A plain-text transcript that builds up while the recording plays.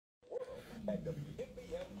at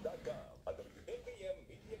WMBM.com, a WMBM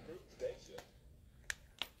Media Group station.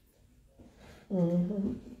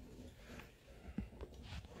 Mm-hmm.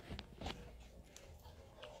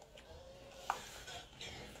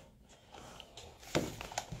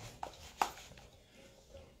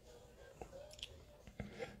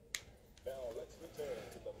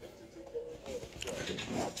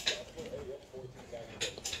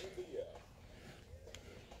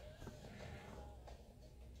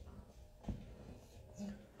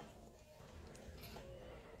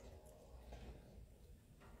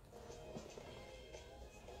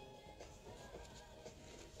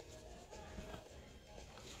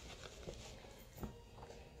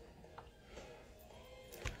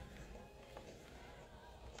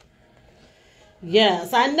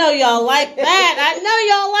 Yes, I know y'all like that. I know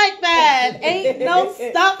y'all like that. Ain't no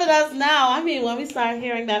stopping us now. I mean, when we start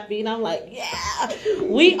hearing that beat, I'm like, yeah.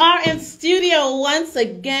 We are in studio once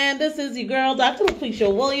again. This is your girl, Dr.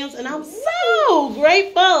 LaQuisha Williams, and I'm so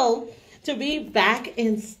grateful to be back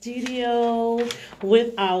in studio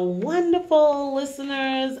with our wonderful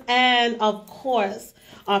listeners and, of course,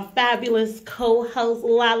 our fabulous co-hosts,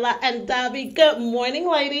 Lala and Davi. Good morning,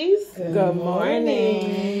 ladies. Good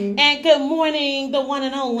morning. And good morning, the one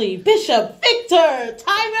and only Bishop Victor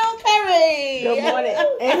Tyrell Perry. Good morning.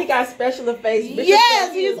 And he got special effects. Bishop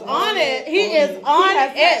Yes, he's on it. He is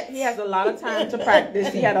on it. He has a lot of time to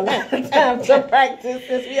practice. He had a lot of time to practice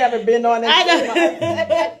since we haven't been on it.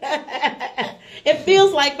 It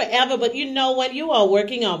feels like forever, but you know, when you are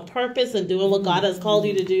working on purpose and doing what God has called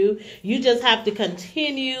you to do, you just have to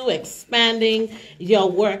continue expanding your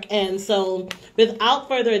work. And so, without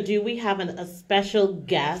further ado, we have a special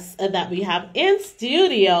guest that we have in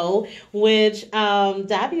studio, which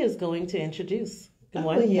Davi is going to introduce. Good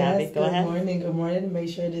morning, Davi. Go ahead. Good morning. To make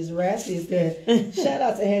sure this raspy is good. Shout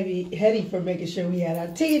out to Hetty for making sure we had our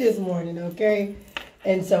tea this morning, okay?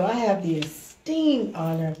 And so I have the esteemed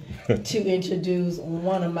honor to introduce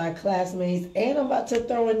one of my classmates, and I'm about to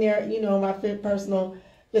throw in there, my personal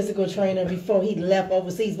physical trainer before he left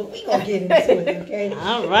overseas, but we gonna get into it, okay?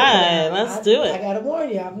 All right, let's do it. I gotta warn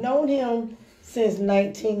you, I've known him since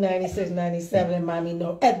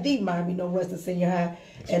 1996-97 at the Miami Northwestern Senior High,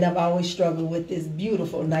 and I've always struggled with this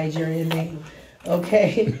beautiful Nigerian name,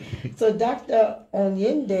 okay? So Dr.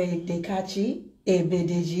 Onyende Dekachi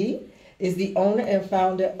Ebedeji is the owner and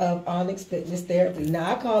founder of Ony-X Fitness Therapy.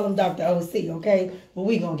 Now, I call him Dr. OC, okay? But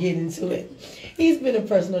we're going to get into it. He's been a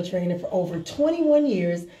personal trainer for over 21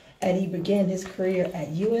 years, and he began his career at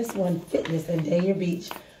US1 Fitness in Dania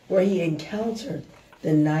Beach, where he encountered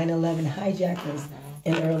the 9/11 hijackers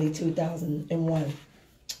in early 2001,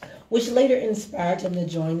 which later inspired him to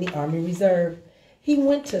join the Army Reserve. He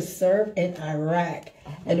went to serve in Iraq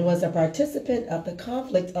and was a participant of the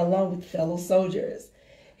conflict along with fellow soldiers.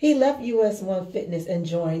 He left US1 Fitness and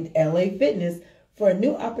joined LA Fitness for a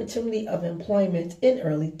new opportunity of employment in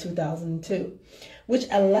early 2002, which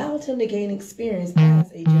allowed him to gain experience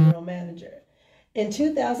as a general manager. In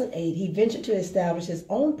 2008, he ventured to establish his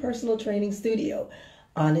own personal training studio,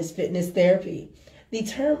 Ony-X Fitness Therapy. The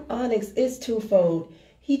term Onyx is twofold.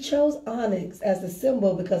 He chose onyx as the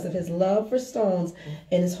symbol because of his love for stones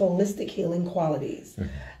and his holistic healing qualities.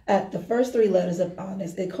 At the first three letters of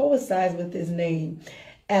Onyx, it coincides with his name.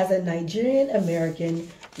 As a Nigerian American,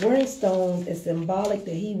 wearing stones is symbolic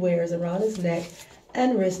that he wears around his neck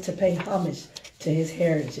and wrist to pay homage to his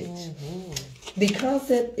heritage. The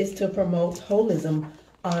concept is to promote holism,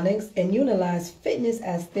 Onyx, and utilize fitness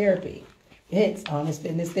as therapy. Hence, Ony-X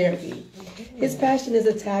Fitness Therapy. His passion as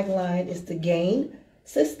a tagline is to gain,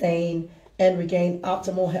 sustain, and regain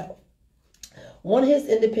optimal health. One of his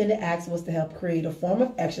independent acts was to help create a form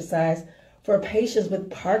of exercise for patients with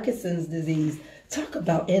Parkinson's disease. Talk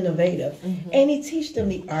about innovative. And he teach them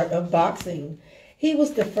the art of boxing. He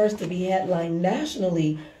was the first to be headlined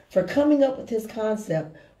nationally for coming up with his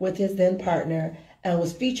concept with his then partner, and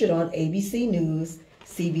was featured on ABC News,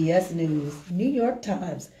 CBS News, New York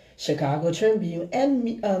Times, Chicago Tribune, and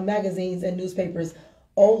magazines and newspapers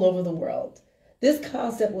all over the world. This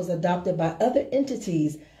concept was adopted by other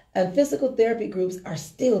entities, and physical therapy groups are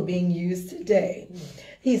still being used today.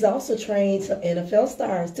 He's also trained some NFL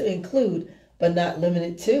stars to include, but not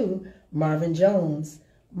limited to, Marvin Jones,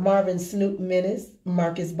 Marvin Snoop Menace,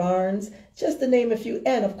 Marcus Barnes, just to name a few,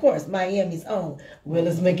 and of course, Miami's own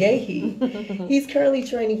Willis McGahee. He's currently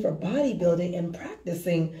training for bodybuilding and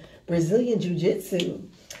practicing Brazilian Jiu-Jitsu.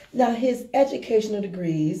 Now, his educational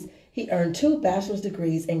degrees, he earned 2 bachelor's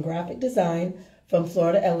degrees in graphic design from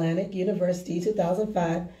Florida Atlantic University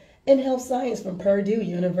 2005 and health science from Purdue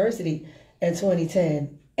University in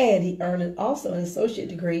 2010. And he earned also an associate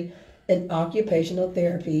degree in occupational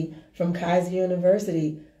therapy from Kaiser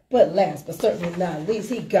University. But last but certainly not least,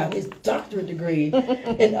 he got his doctorate degree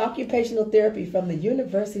in occupational therapy from the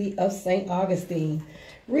University of St. Augustine.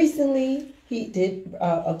 Recently, he did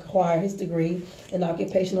acquire his degree in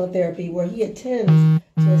occupational therapy, where he intends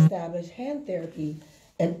to establish hand therapy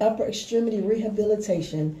and upper extremity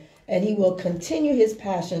rehabilitation, and he will continue his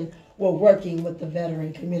passion while working with the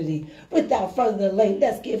veteran community. Without further delay,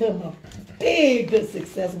 let's give him a big good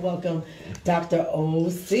success welcome, Dr.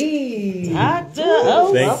 O.C. Dr.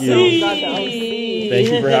 O.C. Thank you. Thank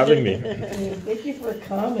you for having me. Thank you for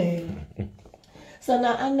coming. So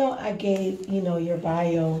now I know I gave, your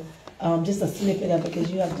bio, just a snippet of it,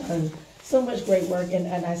 because you have done so much great work. And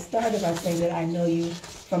I started by saying that I know you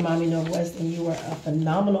from Miami Northwest, and you were a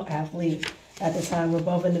phenomenal athlete at the time. We're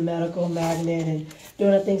both in the medical magnet and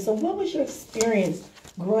doing a thing. So what was your experience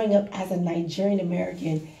growing up as a Nigerian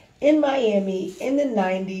American in Miami in the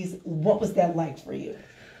 90s? What was that like for you?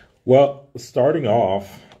 Well, starting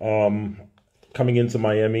off, coming into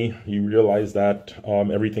Miami, you realize that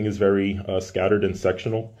everything is very scattered and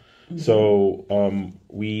sectional. Mm-hmm. So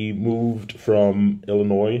we moved from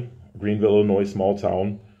Illinois, Greenville, Illinois, small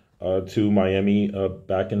town, to Miami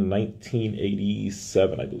back in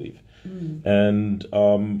 1987, I believe. Mm-hmm.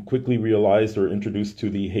 And quickly realized or introduced to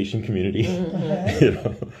the Haitian community.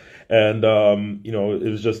 Mm-hmm. And, it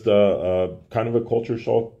was just a kind of a culture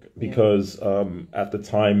shock, because at the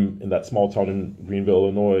time in that small town in Greenville,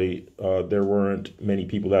 Illinois, there weren't many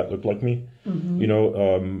people that looked like me.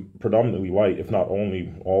 Mm-hmm. Predominantly white, if not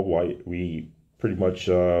only all white. We pretty much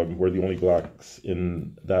were the only blacks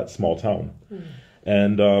in that small town. Mm.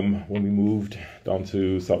 And when we moved down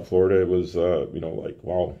to South Florida, it was, like,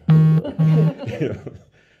 wow.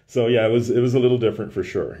 So, yeah, it was a little different for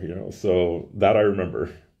sure, So that I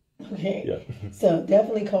remember. Okay. Yeah. So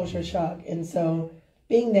definitely culture shock. And so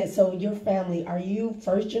being that, so your family, are you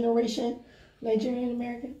first generation Nigerian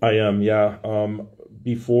American? I am, yeah.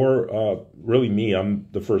 Before really me, I'm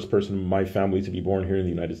the first person in my family to be born here in the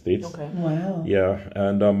United States. Okay. Wow. Yeah.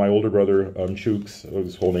 And my older brother, Chooks,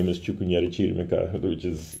 his whole name is Chukwunyere Chirimika, which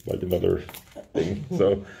is like another thing.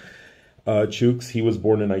 So Chooks, he was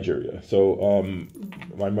born in Nigeria. So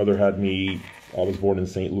my mother had me, I was born in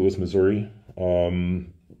St. Louis, Missouri.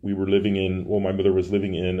 We were living in, my mother was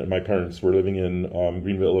living in, and my parents were living in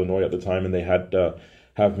Greenville, Illinois at the time, and they had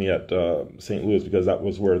have me at St. Louis because that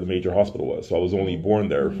was where the major hospital was. So I was only born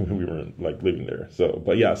there when we were living there. So,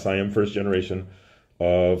 but yes, I am first generation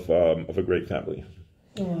of a great family.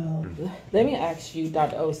 Wow. Let me ask you,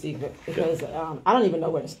 Dr. O.C., because I don't even know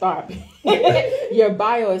where to start. Your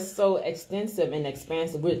bio is so extensive and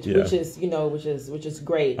expansive, which is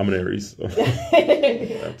great. I'm an Aries. So.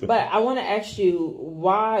 But I want to ask you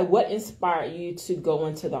what inspired you to go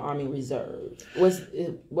into the Army Reserve?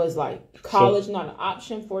 Was like college not an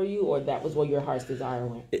option for you, or that was where your heart's desire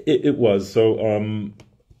went? It was. So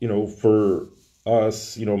for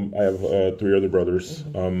us, I have 3 other brothers.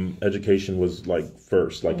 Mm-hmm. Education was like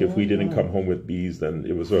first. Like if we didn't come home with B's, then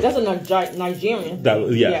it was that's a Nigerian.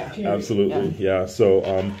 Absolutely, yeah. So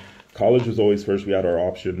college was always first. We had our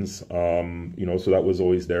options, so that was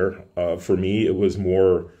always there. For me, it was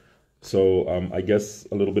more so I guess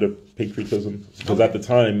a little bit of patriotism, because at the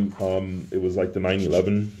time it was like the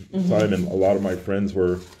 9/11 time, and a lot of my friends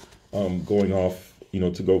were going off,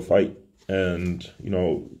 to go fight. And,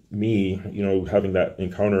 me, having that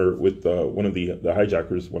encounter with one of the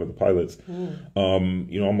hijackers, one of the pilots,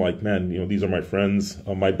 I'm like, man, these are my friends.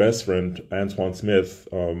 My best friend, Antoine Smith,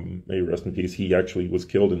 may he rest in peace, he actually was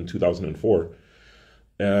killed in 2004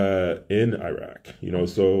 in Iraq,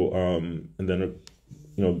 so, and then,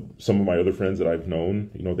 some of my other friends that I've known,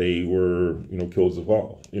 they were, killed as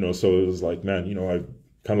well, so it was like, man, I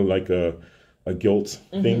kind of like a guilt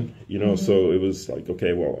thing, so it was like,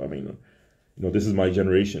 okay, well, I mean, this is my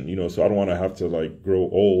generation, so I don't want to have to like grow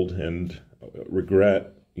old and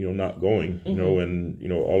regret, not going, and,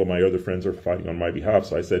 all of my other friends are fighting on my behalf.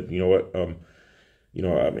 So I said, what,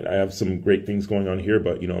 I have some great things going on here,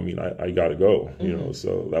 but, I got to go,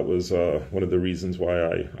 so that was one of the reasons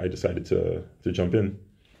why I decided to jump in.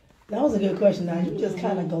 That was a good question. Now, you just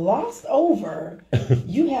kind of glossed over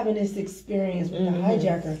you having this experience with the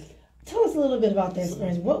hijacker. Tell us a little bit about that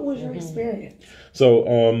experience. What was your experience?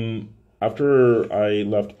 So, after I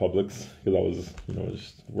left Publix, because I was,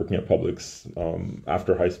 just working at Publix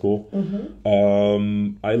after high school,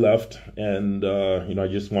 I left and, I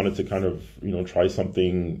just wanted to kind of, try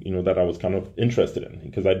something, that I was kind of interested in,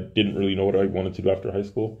 because I didn't really know what I wanted to do after high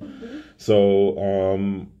school. So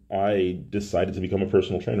I decided to become a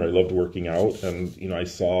personal trainer. I loved working out, and I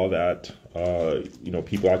saw that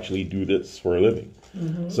people actually do this for a living.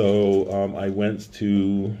 Mm-hmm. So I went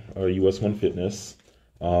to US One Fitness.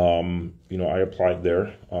 I applied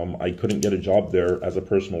there. I couldn't get a job there as a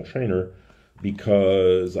personal trainer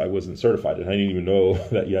because I wasn't certified, and I didn't even know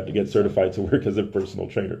that you had to get certified to work as a personal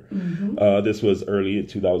trainer. Mm-hmm. This was early in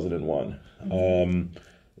 2001. Mm-hmm.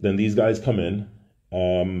 Then these guys come in.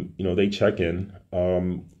 They check in.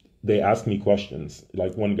 They ask me questions.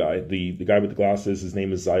 Like one guy, the guy with the glasses, his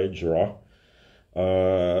name is Zayed Jarrah.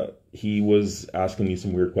 He was asking me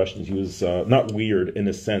some weird questions. He was not weird in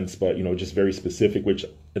a sense, but just very specific, which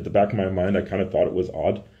at the back of my mind I kind of thought it was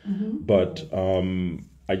odd. Mm-hmm. But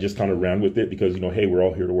I just kind of ran with it because hey, we're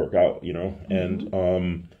all here to work out, Mm-hmm.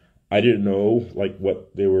 And I didn't know like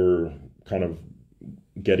what they were kind of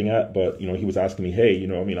getting at, but he was asking me, hey,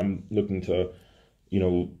 I'm looking to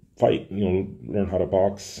fight, learn how to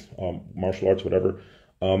box, martial arts, whatever.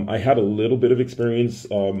 I had a little bit of experience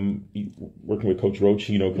working with Coach Roach,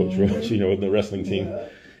 Coach mm-hmm. Roach, in the wrestling team. Yeah.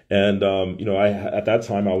 And, I at that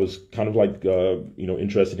time I was kind of like,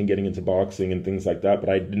 interested in getting into boxing and things like that, but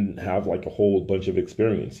I didn't have like a whole bunch of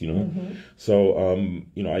experience, Mm-hmm. So,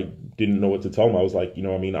 I didn't know what to tell him. I was like,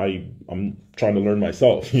 I'm trying to learn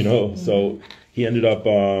myself, Mm-hmm. So he ended up,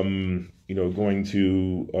 going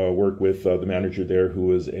to work with the manager there, who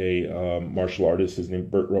was a martial artist. His name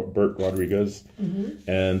Bert Rodriguez, mm-hmm.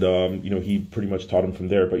 And he pretty much taught him from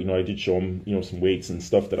there. But I did show him some weights and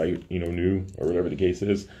stuff that I knew, or whatever the case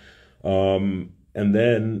is. And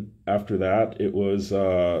then after that, it was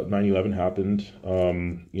 9/11 happened.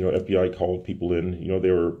 FBI called people in.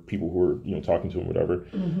 There were people who were talking to him, whatever.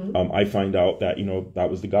 Mm-hmm. I find out that that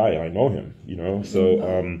was the guy. I know him.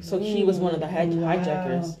 So so he was one of the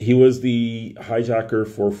hijackers. He was the hijacker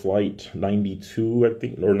for Flight 92, I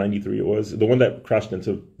think, or 93. It was the one that crashed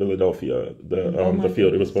into Philadelphia. The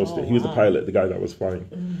field it was supposed to. He was the pilot, the guy that was flying.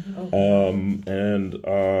 Mm-hmm. And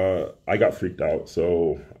I got freaked out,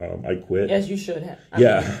 so I quit. As you should have.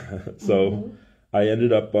 So mm-hmm. I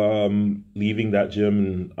ended up leaving that gym,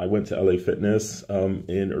 and I went to LA Fitness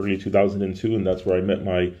in early 2002, and that's where I met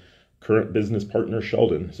my current business partner,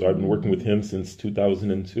 Sheldon. So I've been working with him since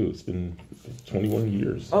 2002. It's been 21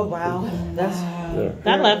 years. Oh, wow.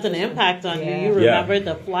 That left an impact on you. You remember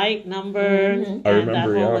the flight number mm-hmm. and that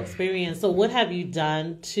whole experience. So what have you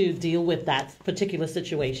done to deal with that particular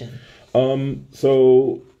situation?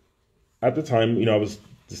 So at the time, I was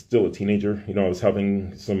still a teenager. I was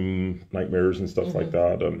having some nightmares and stuff mm-hmm. like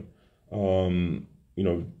that.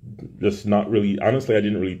 Just not really, honestly, I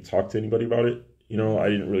didn't really talk to anybody about it. I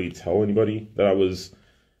didn't really tell anybody that I was,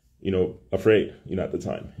 afraid, at the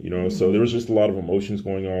time, mm-hmm. So there was just a lot of emotions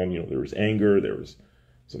going on. There was anger, there was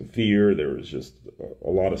some fear, there was just a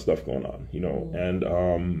lot of stuff going on, mm-hmm. And,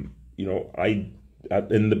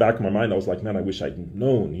 in the back of my mind, I was like, man, I wish I'd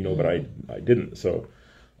known, mm-hmm. but I didn't. So,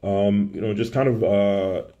 just kind of,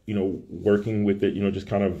 working with it, just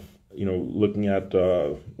kind of, looking at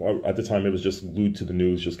the time it was just glued to the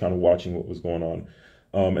news, just kind of watching what was going on.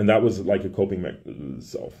 And that was like a coping mechanism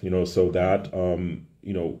itself, so that,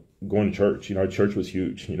 going to church, our church was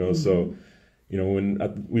huge, mm-hmm. So,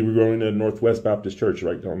 when we were going to Northwest Baptist Church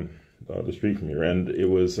right down the street from here, and it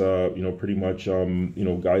was, pretty much,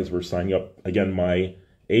 guys were signing up, again, my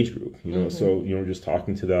age group, mm-hmm. So, just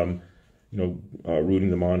talking to them, rooting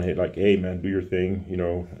them on, hey man, do your thing,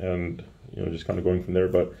 and, just kind of going from there.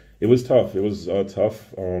 But it was tough. It was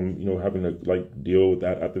tough, having to deal with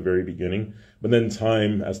that at the very beginning. But then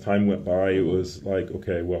as time went by, it was like,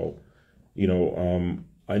 okay, well,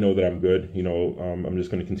 I know that I'm good, I'm just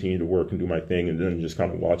going to continue to work and do my thing, and then just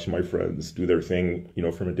kind of watch my friends do their thing,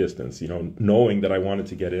 from a distance, knowing that I wanted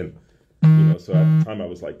to get in, so at the time I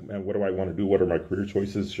was like, man, what do I want to do? What are my career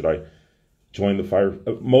choices? Should I join the fire?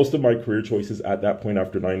 Most of my career choices at that point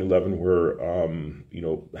after 9/11 were,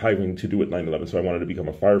 having to do with 9/11. So I wanted to become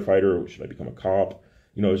a firefighter. Should I become a cop?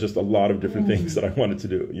 It was just a lot of different things that I wanted to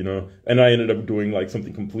do, and I ended up doing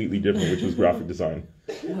something completely different, which was graphic design.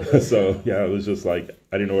 So yeah, it was just I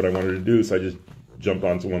didn't know what I wanted to do. So I just jumped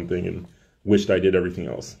onto one thing and wished I did everything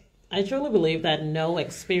else. I truly believe that no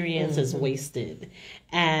experience is wasted.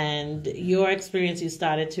 And your experience, you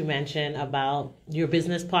started to mention about your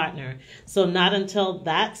business partner. So not until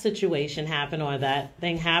that situation happened or that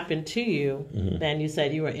thing happened to you, mm-hmm. then you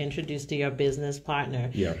said you were introduced to your business partner.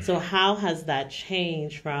 Yeah. So how has that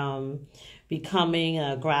changed from becoming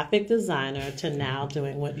a graphic designer to now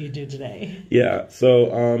doing what you do today? Yeah.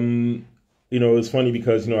 So, it's funny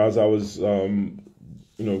because, as I was,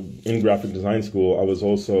 in graphic design school, I was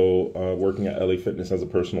also working at LA Fitness as a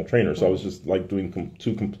personal trainer. So I was just like doing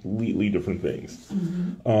two completely different things.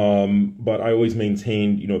 But I always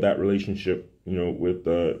maintained, that relationship,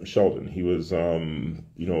 with Sheldon. He was,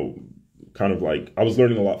 kind of like, I was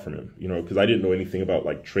learning a lot from him, because I didn't know anything about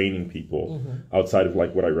like training people outside of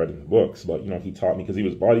like what I read in the books. But, he taught me because he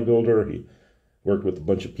was a bodybuilder. He worked with a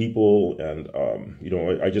bunch of people, and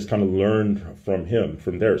I just kind of learned from him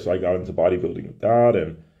from there. So I got into bodybuilding with that,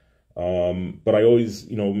 and but I always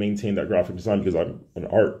maintained that graphic design because I'm an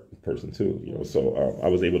art person too. So I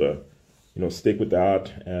was able to stick with that,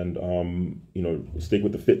 and stick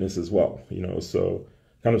with the fitness as well. So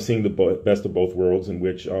kind of seeing the best of both worlds, in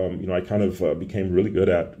which I kind of became really good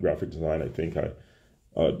at graphic design. I think I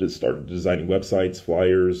just started designing websites,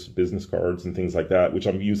 flyers, business cards, and things like that, which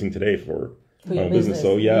I'm using today for business.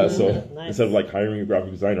 So so Nice. instead of like hiring a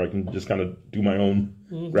graphic designer, I can just kind of do my own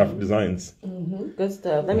graphic designs. Good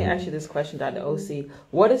stuff. Let me ask you this question, Dr. OC.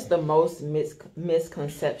 What is the most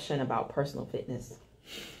misconception about personal fitness?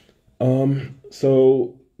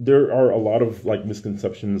 So there are a lot of like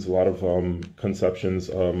misconceptions, a lot of conceptions,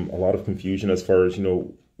 a lot of confusion as far as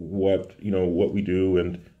what we do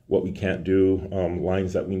and what we can't do,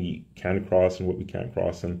 lines that we can cross and what we can't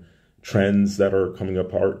cross, and trends that are coming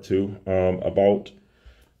apart too, about.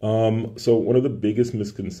 So one of the biggest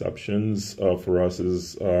misconceptions for us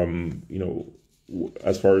is,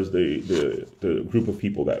 as far as the group of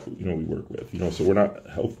people that we work with. So we're not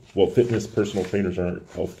fitness personal trainers aren't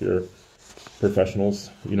healthcare professionals.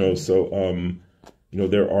 So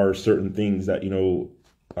there are certain things that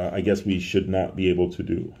I guess we should not be able to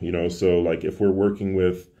do. So like if we're working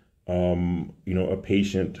with a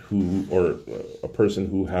patient who, or a person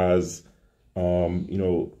who has,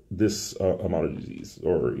 this amount of disease,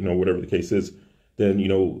 or, whatever the case is, then,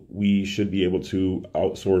 we should be able to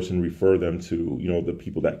outsource and refer them to, the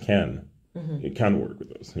people that can work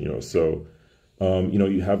with us, so,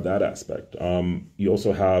 you have that aspect. You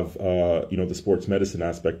also have, the sports medicine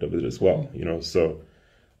aspect of it as well, so,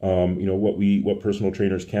 what personal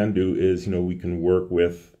trainers can do is, we can work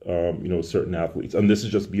with, certain athletes. And this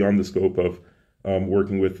is just beyond the scope of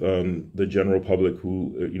working with the general public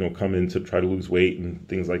who, come in to try to lose weight and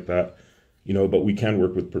things like that. But we can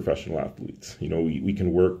work with professional athletes. We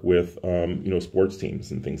can work with, sports teams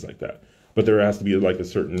and things like that. But there has to be like a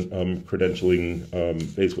certain credentialing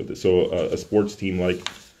base with it. So a sports team like,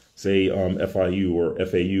 say, FIU or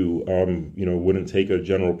FAU, wouldn't take a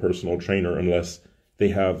general personal trainer unless they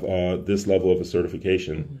have this level of a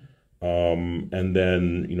certification, and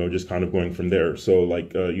then just kind of going from there. So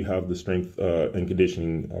like you have the strength and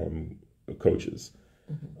conditioning coaches,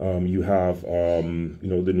 you have the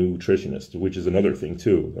nutritionist, which is another thing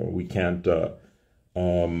too. We can't give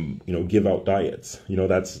out diets.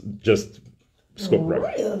 That's just scope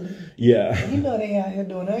right. Really? Yeah. They out here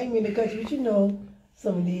doing. I ain't mean to cut you, but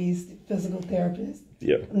some of these physical therapists.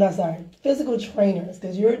 Yeah. Physical trainers,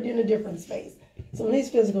 because you're in a different space. Some of these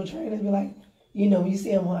physical trainers be like, you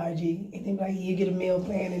see them on IG, and they be like, you get a meal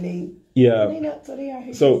plan, and they not, so they are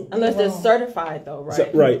here. So unless they're certified, though,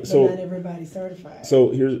 right? So not everybody's certified. So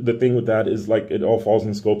here's the thing with that is like it all falls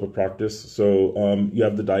in scope of practice. So you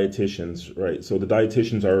have the dietitians, right? So the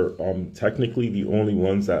dietitians are technically the only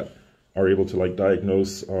ones that are able to like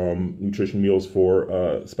diagnose nutrition meals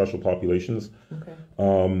for special populations.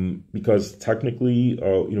 Okay. Because technically,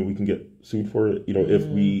 we can get sued for it. If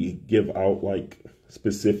we give out like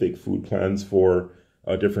specific food plans for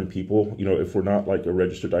different people, if we're not like a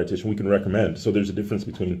registered dietitian, we can recommend. So there's a difference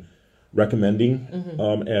between recommending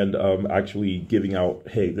and actually giving out,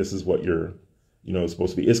 hey, this is what you're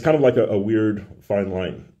supposed to be. It's kind of like a weird fine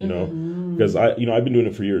line, because I've been doing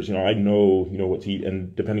it for years. I know what to eat,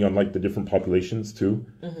 and depending on like the different populations too,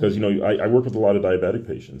 because I work with a lot of diabetic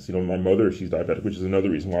patients. My mother, she's diabetic, which is another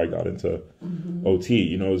reason why I got into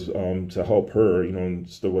OT. Is to help her, and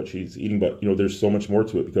still what she's eating. But there's so much more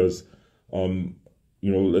to it because,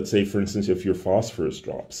 let's say for instance, if your phosphorus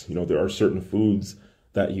drops, there are certain foods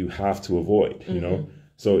that you have to avoid.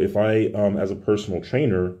 So if I, as a personal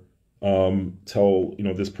trainer, tell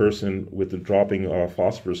this person with the dropping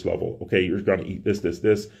phosphorus level, okay, you're going to eat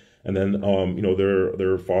this, and then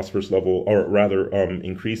their phosphorus level, or rather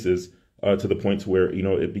increases to the point to where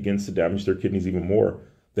it begins to damage their kidneys even more.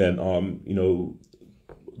 Then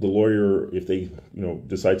the lawyer, if they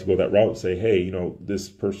decide to go that route, say, hey, this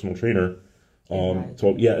personal trainer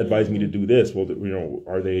advised me to do this. Well,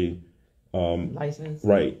 are they licensed?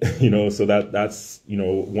 Right. So that's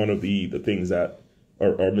one of the things that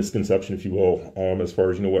are misconception, if you will, as far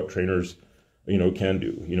as what trainers can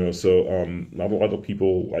do. So not a lot of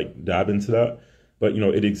people like dab into that, but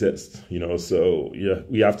it exists. So yeah,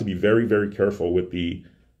 we have to be very, very careful with the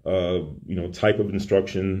type of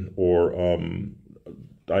instruction or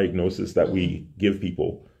diagnosis that we give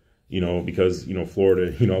people. Because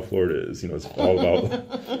Florida, Florida is, it's all about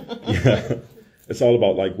it's all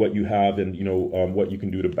about like what you have and what you can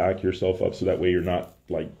do to back yourself up, so that way you're not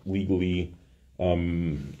like legally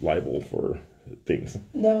liable for things.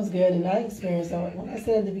 That was good, and I experienced that. When I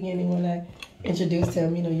said at the beginning, when I introduced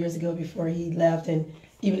him, years ago before he left, and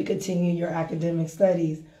even to continue your academic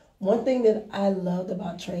studies, one thing that I loved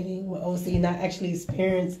about training with OC, and I actually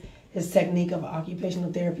experienced his technique of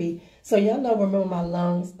occupational therapy. So y'all know, remember my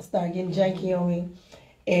lungs started getting janky on me,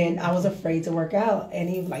 and I was afraid to work out. And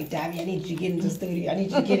he was like, Davy, I need you to get into the studio. I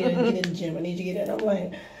need you to get in the gym. I need you to get in. I'm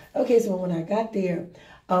like, okay. So when I got there,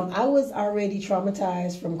 I was already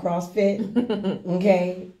traumatized from CrossFit,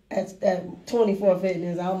 okay, at 24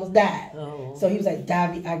 Fitness. I almost died. Oh. So he was like,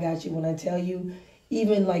 Davy, I got you. When I tell you,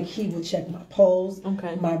 even like he would check my pulse,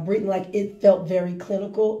 my breathing, like it felt very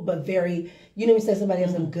clinical, but very, when you say somebody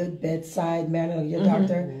has a good bedside manner, like your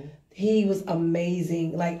doctor, he was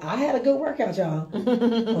amazing. Like I had a good workout, y'all.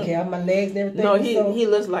 Okay, I have my legs and everything. No, he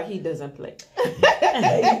looks like he doesn't play.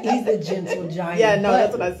 He's a gentle giant. Yeah, no,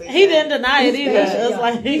 that's what I said. He didn't deny it either. Patient, It's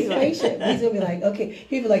like he's patient. He's gonna be like, okay,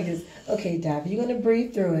 he'd be like this. Okay, Davy, you're gonna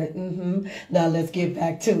breathe through it. Now let's get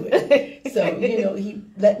back to it. So he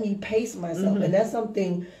let me pace myself, and that's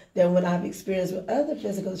something that when I've experienced with other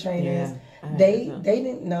physical trainers, they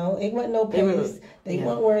didn't know. It wasn't no pace. They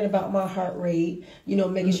weren't worried about my heart rate.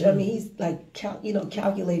 Making sure. I mean, he's like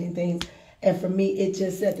calculating things. And for me, it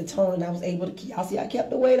just set the tone, and I was able to. Y'all see, I kept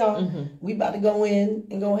the weight off. We about to go in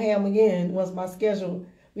and go ham again once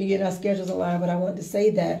we get our schedules aligned. But I wanted to say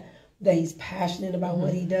that he's passionate about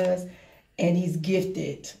what he does, and he's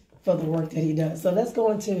gifted for the work that he does. So let's go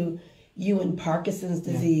into you and Parkinson's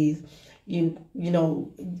disease. You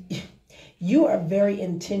are very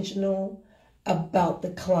intentional about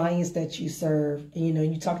the clients that you serve.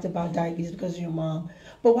 You talked about diabetes because of your mom,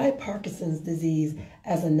 but why Parkinson's disease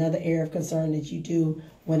as another area of concern that you do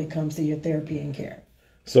when it comes to your therapy and care?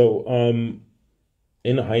 So,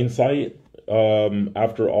 in hindsight,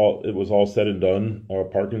 after it was all said and done,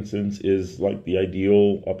 Parkinson's is like the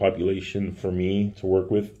ideal population for me to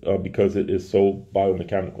work with because it is so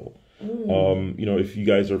biomechanical. If you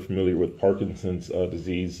guys are familiar with Parkinson's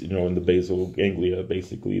disease, in the basal ganglia,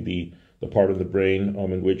 basically the part of the brain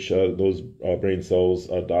in which those brain cells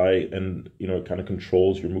die, and it kind of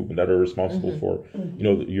controls your movement, that are responsible for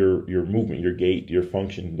your movement, your gait, your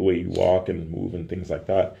function, the way you walk and move and things like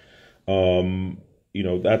that.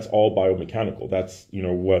 That's all biomechanical. That's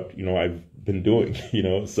what I've been doing.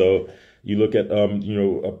 So you look at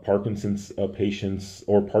Parkinson's patients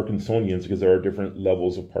or Parkinsonians, because there are different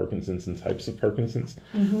levels of Parkinson's and types of Parkinson's.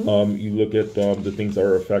 You look at the things that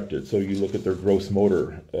are affected. So you look at their gross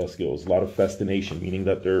motor skills, a lot of festination, meaning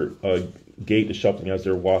that their gait is shuffling as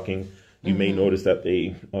they're walking. You may notice that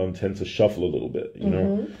they tend to shuffle a little bit.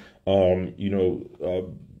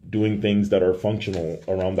 Doing things that are functional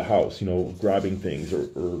around the house, grabbing things or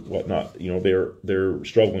whatnot, they're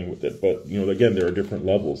struggling with it. But, again, there are different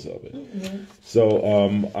levels of it. So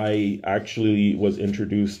I actually was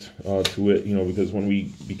introduced to it, because when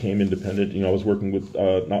we became independent, I was working with,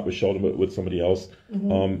 not with Sheldon, but with somebody else.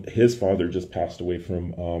 His father just passed away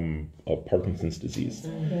from Parkinson's disease.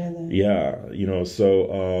 They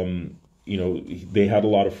had a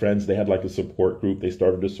lot of friends. They had like a support group. They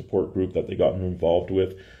started a support group that they got involved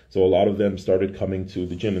with. So a lot of them started coming to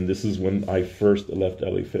the gym, and this is when I first left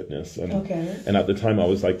LA Fitness. And at the time I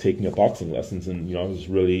was like taking up boxing lessons, and I was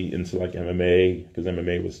really into like MMA, because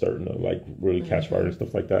MMA was starting to like really catch fire and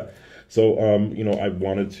stuff like that. So I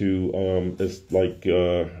wanted to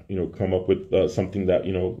come up with something that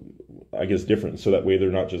I guess different, so that way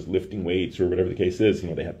they're not just lifting weights or whatever the case is.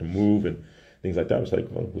 They have to move and things like that. I was like,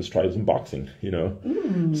 well, let's try some boxing,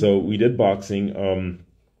 So we did boxing.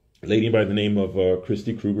 Lady by the name of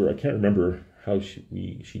Christy Kruger. I can't remember how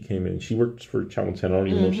she came in. She works for Channel 10. I don't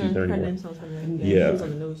even know if she's there anymore. Yeah. She was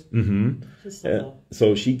on the news.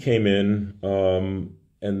 So she came in,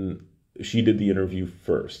 and she did the interview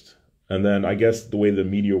first. And then I guess the way the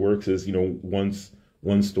media works is, once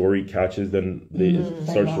one story catches, then it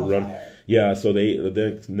starts to run. Yeah, so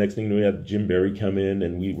the next thing we had Jim Barry come in,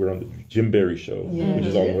 and we were on the Jim Barry show, which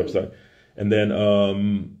is on the website. And then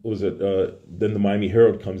then the Miami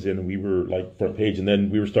Herald comes in, and we were like front page, and then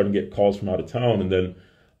we were starting to get calls from out of town, and then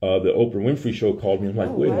the Oprah Winfrey show called me. I'm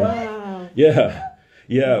like, wait a minute.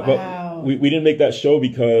 Yeah, but we didn't make that show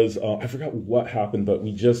because I forgot what happened, but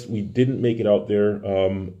we didn't make it out there.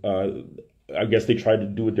 I guess they tried to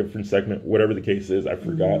do a different segment, whatever the case is, I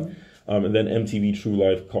forgot. And then MTV True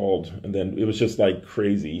Life called, and then it was just like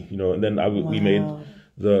crazy, and then we made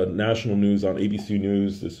the national news on ABC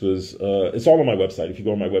News. This was, it's all on my website. If you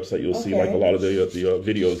go on my website, you'll see like a lot of the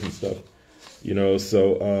videos and stuff,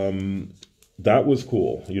 so that was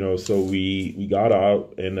cool, so we got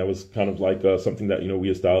out, and that was kind of like something that, we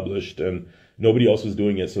established, and nobody else was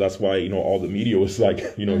doing it. So that's why, all the media was like,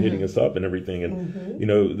 hitting us up and everything. And,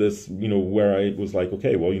 this, where I was like,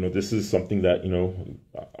 okay, well, this is something that,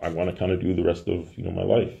 I want to kind of do the rest of, my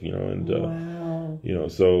life, and,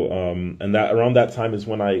 so, and that around that time is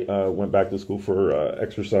when I went back to school for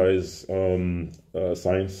exercise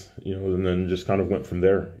science, and then just kind of went from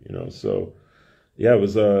there, so. Yeah, it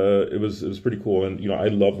was pretty cool, and I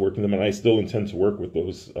love working with them, and I still intend to work with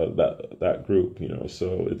those that group,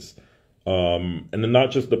 so it's and then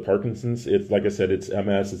not just the Parkinson's. It's like I said, it's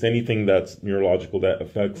MS. It's anything that's neurological that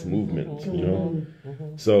affects movement,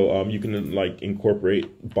 So you can like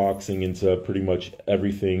incorporate boxing into pretty much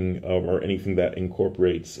everything or anything that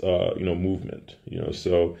incorporates movement,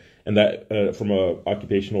 So and that from a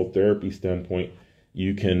occupational therapy standpoint,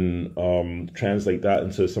 you can translate that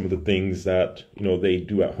into some of the things that they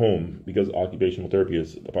do at home, because occupational therapy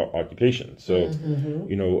is about occupation. So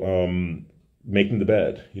making the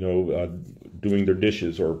bed, doing their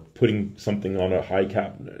dishes, or putting something on a high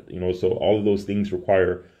cabinet, so all of those things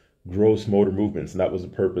require gross motor movements, and that was the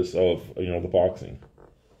purpose of the boxing.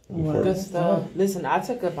 Wow. Good stuff. Listen, I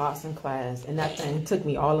took a boxing class, and that thing took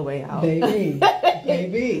me all the way out. Baby.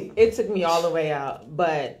 It took me all the way out,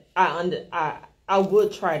 but I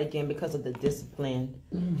would try it again because of the discipline,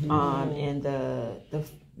 and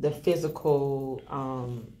the physical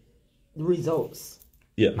results.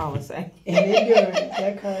 Yeah, I would say. And endurance,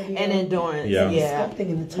 that cardio. And endurance, yeah. Something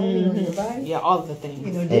in the toning of your body. Yeah, all of the things.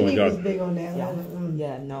 Diddy was big on that.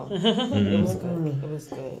 Yeah, no. It was good. It was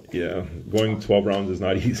good. Yeah, going 12 rounds is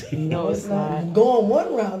not easy. No, it's not. Going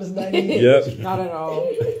one round is not easy. Yep. Not at all.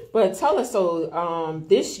 But tell us, so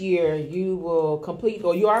this year you will complete,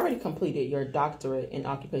 or you already completed your doctorate in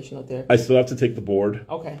occupational therapy. I still have to take the board.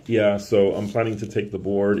 Okay. Yeah, so I'm planning to take the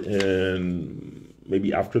board in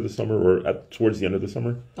maybe after the summer, or towards the end of the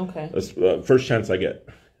summer. Okay. That's first chance I get,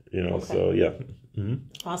 so yeah.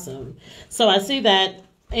 Awesome. So I see that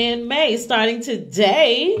in May, starting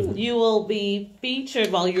today, you will be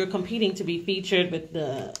featured, you're competing to be featured with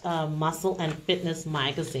the Muscle and Fitness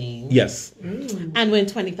magazine. Yes. And win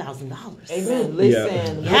 $20,000. Amen.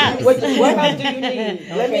 Listen. Yes. What else do you need?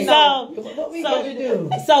 Let me know. What we got to do?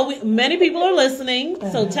 So many people are listening.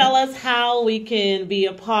 So tell us how we can be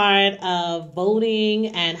a part of voting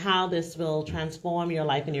and how this will transform your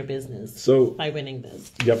life and your business by winning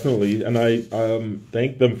this. Definitely. And I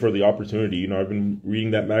thank them for the opportunity. I've been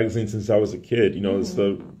reading that magazine since I was a kid. It's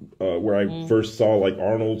the where I first saw like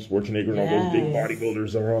Arnold Schwarzenegger and all those big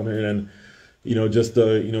bodybuilders that are on there, and just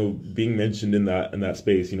being mentioned in that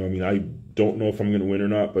space. I don't know if I'm going to win or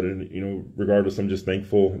not, but regardless, I'm just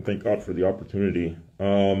thankful and thank God for the opportunity.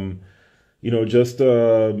 If you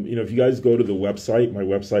guys go to the website, my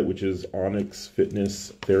website, which is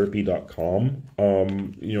onyxfitnesstherapy.com,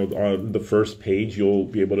 on the first page, you'll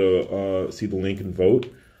be able to see the link and vote.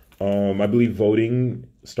 I believe voting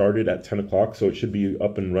started at 10 o'clock, so it should be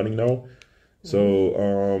up and running now.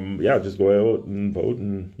 So, just go out and vote,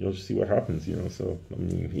 and, just see what happens, So,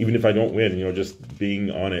 even if I don't win, just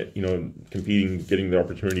being on it, competing, getting the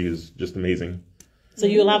opportunity is just amazing. So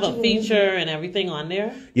you'll have a feature and everything on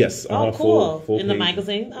there? Yes. Oh, cool. Full in page. The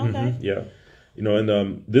magazine? Okay. Yeah.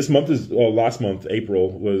 And this month last month, April,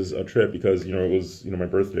 was a trip because, it was, my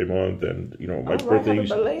birthday month, and, my birthday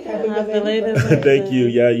usually... Thank you.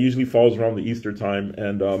 Yeah, it usually falls around the Easter time.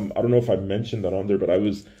 And I don't know if I mentioned that on there, but I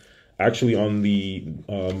was actually on the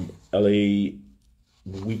LA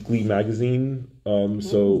Weekly magazine.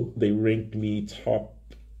 So they ranked me top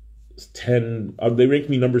 10. They ranked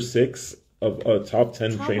me number 6 of top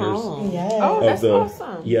 10 trainers. That's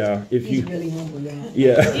awesome. Yeah, He's really humble, y'all.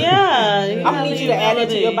 Yeah. Yeah. I'm gonna need you to add it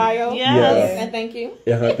to your bio. Yes. And thank you.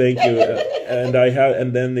 Yeah, thank you. And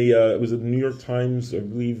then it was the New York Times, I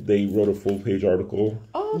believe they wrote a full page artitle.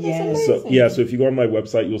 Oh, that's amazing. So if you go on my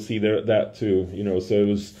website, you'll see that too. So it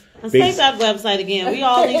was. Say that website again. We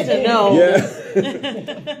all need to know. Yeah.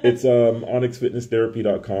 It's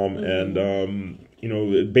onyxfitnesstherapy.com, and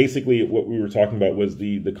basically what we were talking about was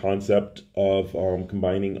the concept of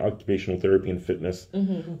combining occupational therapy and fitness.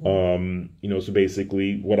 So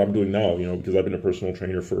basically what I'm doing now, because I've been a personal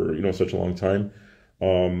trainer for such a long time,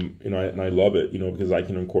 and I love it, because I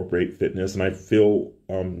can incorporate fitness, and I feel,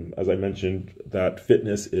 as I mentioned, that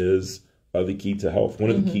fitness is the key to health.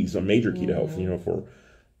 One of the keys, a major key to health, for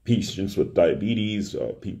patients with diabetes,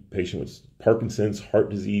 patient with Parkinson's, heart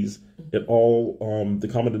disease. It all, the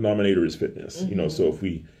common denominator is fitness. You know, so if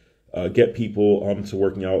we get people to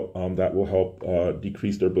working out, that will help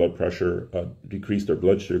decrease their blood pressure, decrease their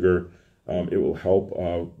blood sugar. It will help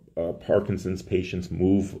Parkinson's patients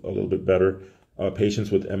move a little bit better. Patients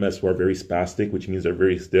with MS who are very spastic, which means they're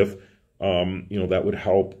very stiff, you know, that would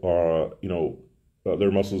help, you know,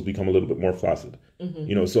 their muscles become a little bit more flaccid.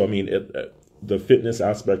 You know, so I mean, the fitness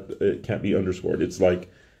aspect, it can't be underscored. It's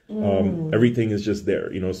like everything is just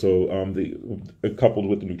there, you know. So coupled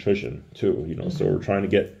with the nutrition too, you know. So we're trying to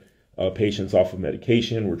get patients off of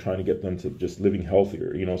medication. We're trying to get them to just living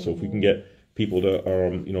healthier, you know. So if we can get people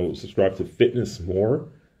to, you know, subscribe to fitness more,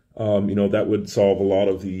 you know, that would solve a lot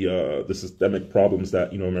of the systemic problems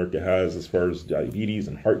that, you know, America has as far as diabetes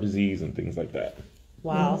and heart disease and things like that.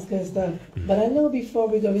 Wow. That's good stuff. But I know before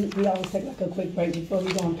we go, we always take like a quick break before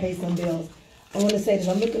we go and pay some bills. I want to say that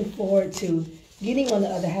I'm looking forward to getting on the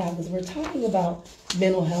other half, because we're talking about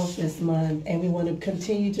mental health this month, and we want to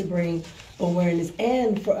continue to bring awareness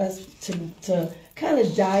and for us to kind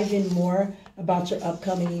of dive in more about your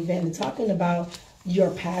upcoming event and talking about your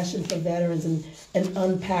passion for veterans and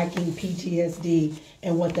unpacking PTSD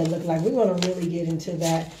and what that looked like. We want to really get into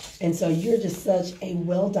that. And so you're just such a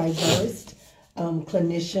well-diversed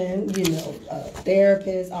clinician, you know,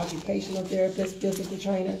 therapist, occupational therapist, physical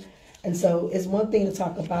trainer. And so it's one thing to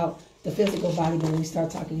talk about the physical body, but when we start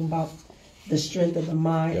talking about the strength of the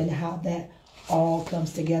mind and how that all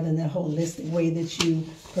comes together in that holistic way that you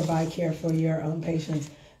provide care for your patients.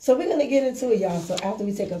 So we're going to get into it, y'all. So after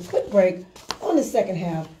we take a quick break, on the second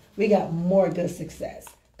half, we got more good success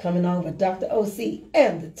coming on with Dr. OC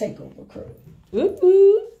and the Takeover crew.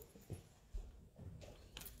 Woo-hoo.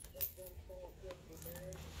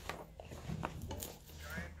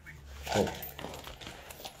 Oh.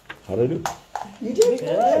 How'd I do? You did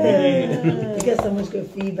good. We got so much good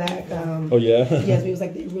feedback. Oh, yeah? Yes, we was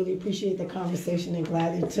like, they really appreciate the conversation and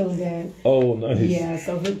glad they tuned in. Oh, nice. Yeah,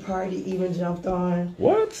 so Rick Party even jumped on.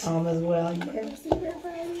 What? As well. Yeah, see Rick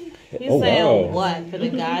Party. You're saying what? For the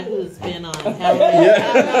guy who's been on television?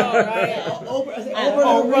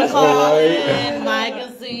 Oprah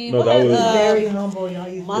magazine. No, that was very humble, y'all.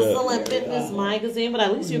 Muscle and Fitness magazine, but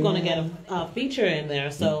at least you're going to get a feature in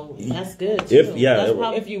there, so that's good too.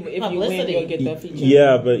 If you win, you'll get that feature.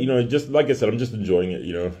 Yeah, but you know, just like I said, I'm just enjoying it.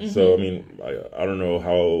 You know, so I mean, I don't know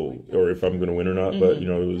how or if I'm going to win or not, but you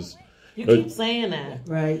know, it was. You keep saying that.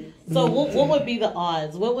 Right. So what would be the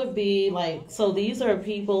odds? What would be like, so these are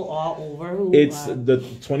people all over who It's the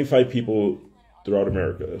 25 people throughout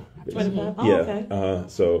America. 25? Oh, yeah. okay.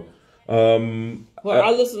 So well,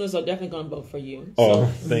 our listeners are definitely going to vote for you. Oh,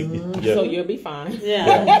 thank you. Yeah. So you'll be fine.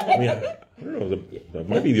 Yeah. I mean, I don't know. That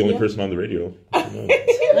might be the only person on the radio. No.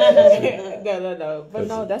 But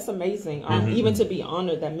no, that's amazing. Even to be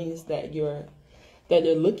honored, that means that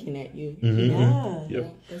they're looking at you. Yeah.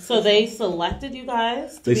 Yep. So they selected you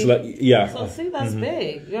guys? Yeah. So see, that's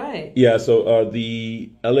big, right? Yeah, so the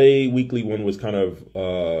LA Weekly one was kind of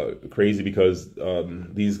crazy because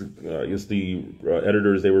these, I guess the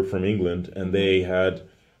editors, they were from England, and they had,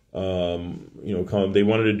 you know, they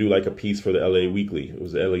wanted to do like a piece for the LA Weekly. It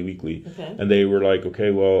was the LA Weekly. Okay. And they were like,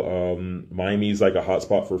 okay, well, Miami's like a hot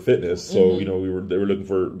spot for fitness. So, you know, they were looking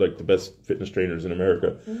for like the best fitness trainers in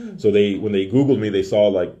America. So when they Googled me, they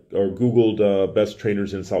saw Googled best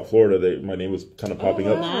trainers in South Florida. My name was kind of popping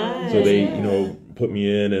up. Nice. So they, you know, put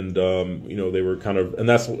me in, and, you know, they were kind of, and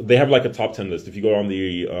they have like a top 10 list. If you go on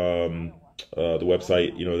the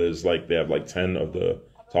website, you know, they have like 10 of the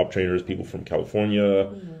top trainers, people from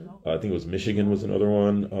California. I think it was Michigan was another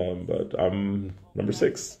one, but I'm number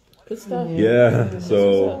 6. Good stuff. Yeah,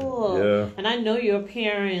 so cool. Yeah. And I know your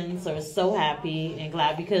parents are so happy and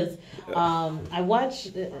glad because I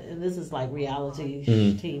watch. This is like reality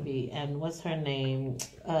TV, and what's her name?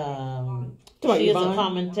 She is a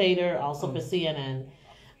commentator also for CNN,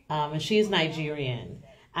 and she's Nigerian,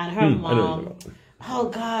 and her mom. Oh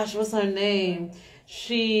gosh, what's her name?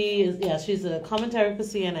 She's a commentary for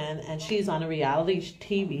CNN, and she's on a reality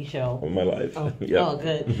TV show. All my life. Oh, yeah. Oh,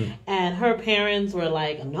 good. And her parents were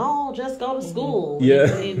like, no, just go to school. Yeah.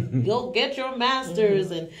 And go get your master's.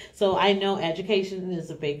 And so I know education is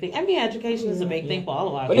a big thing. I mean, education is a big thing for all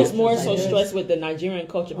of our But it's more so stressed with the Nigerian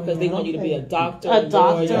culture because they want you to be a doctor. A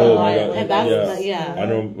doctor. Oh my God. And that's, I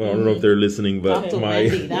don't know if they're listening, but Dr.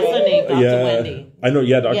 Wendy. That's her name, Dr. Wendy. I know,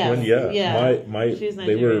 Dr. Yes, Wendy, yeah. She's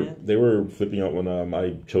Nigerian. They were flipping out when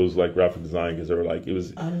I chose like graphic design because they were like,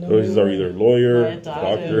 those are either lawyer,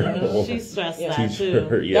 doctor, She stressed that teacher.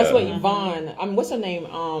 too. Yeah. That's what Yvonne. What's her name?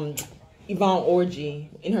 Yvonne Orji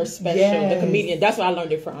in her special, Yes. the comedian. That's where I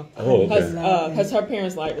learned it from. Oh, okay. Because her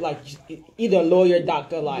parents like either a lawyer,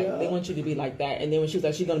 doctor, Yeah. they want you to be like that. And then when she was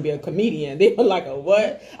like she's gonna be a comedian, they were like, a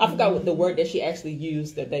what? I forgot what the word that she actually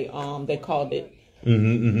used that they called it.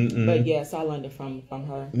 But yes, I learned it from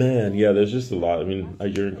her. Man, yeah, there's just a lot. I mean,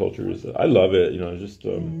 Nigerian culture is, I love it. You know, just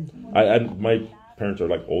my parents are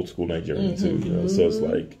like old school Nigerian too. You know, so it's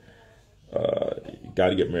like you got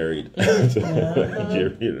to get married to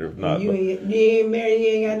Nigerian, if not. You ain't married, you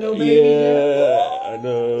ain't got no baby. Yeah, I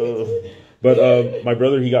know. But my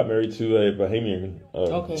brother, he got married to a Bahamian.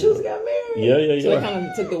 Okay. Chus got married. Yeah. So it kind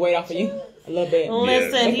of took the weight off of you a little bit.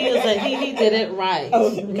 Listen, he did it right.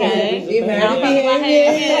 Okay. He married Now,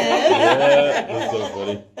 me. Yeah, that's so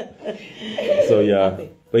funny. So yeah,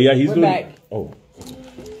 but yeah, he's We're doing. back. Oh,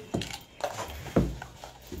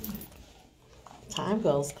 Time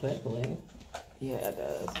goes quickly. Yeah, it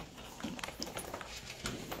does.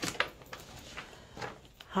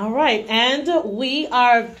 All right, and we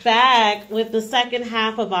are back with the second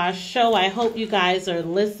half of our show. I hope you guys are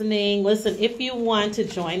listening. Listen, if you want to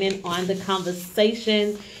join in on the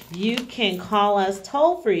conversation, you can call us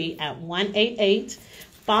toll free at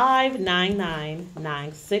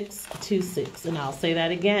 1-888-599-9626. And I'll say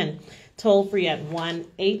that again, toll free at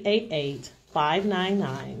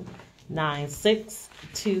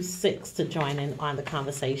 1-888-599-9626 to join in on the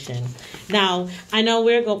conversation. Now, I know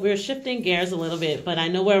we're shifting gears a little bit, but I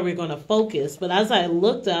know where we're going to focus. But as I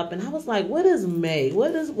looked up and I was like, what is May?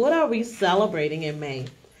 What are we celebrating in May?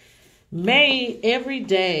 May, every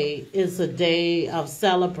day is a day of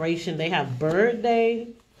celebration. They have Bird Day.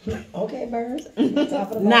 Okay, birds.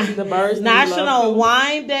 The birds. National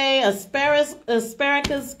Wine Day,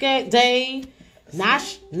 Asparagus Day,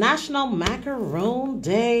 National Macaroon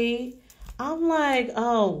Day. I'm like,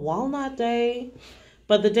 Walnut Day.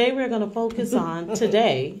 But the day we're going to focus on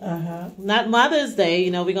today, not Mother's Day,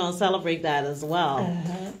 we're going to celebrate that as well.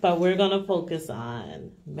 But we're going to focus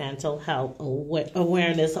on Mental Health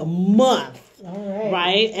Awareness Month. All right.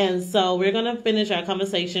 Right? And so we're going to finish our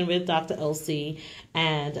conversation with Dr. OC,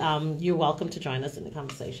 and you're welcome to join us in the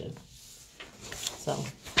conversation. So.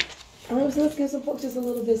 All right, so let's give some folks just a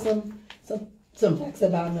little bit some facts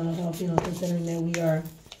about mental health, considering that we are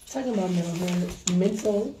talking about mental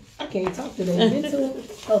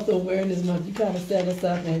health awareness month. You kind of set us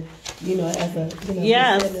up and,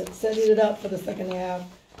 Yes. setting it up for the second half.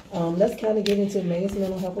 Let's kind of get into May's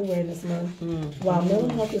Mental Health Awareness Month. While mental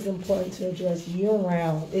health is important to address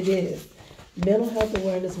year-round, it is. Mental Health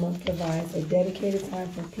Awareness Month provides a dedicated time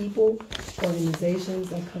for people,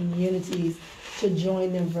 organizations, and communities to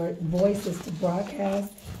join their voices to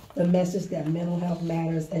broadcast the message that mental health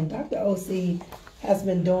matters. And Dr. OC has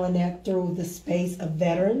been doing that through the space of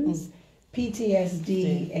veterans,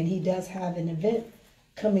 PTSD, and he does have an event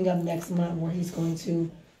coming up next month where he's going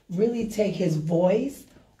to really take his voice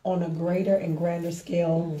on a greater and grander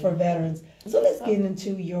scale for veterans. So let's get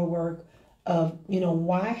into your work of,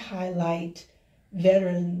 why highlight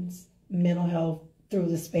veterans' mental health through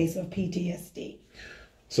the space of PTSD?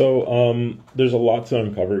 So there's a lot to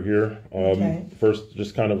uncover here. Okay. First,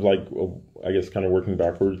 just kind of like, I guess, kind of working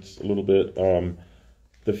backwards a little bit.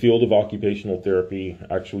 The field of occupational therapy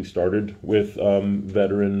actually started with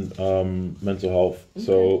veteran mental health. Okay.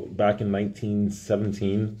 So back in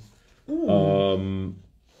 1917,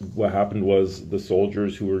 what happened was the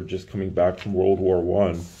soldiers who were just coming back from World War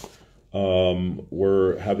I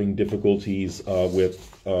were having difficulties with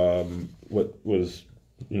what was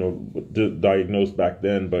diagnosed back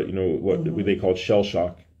then, but what they called shell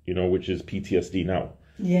shock, which is PTSD now.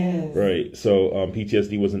 Yes. Right. So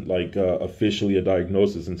PTSD wasn't officially a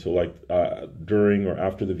diagnosis until during or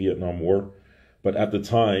after the Vietnam War. But at the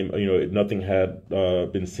time, nothing had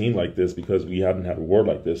been seen like this because we hadn't had a war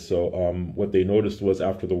like this. So what they noticed was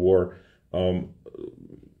after the war,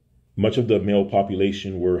 much of the male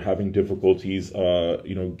population were having difficulties,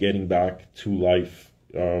 getting back to life,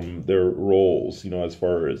 their roles, as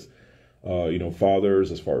far as,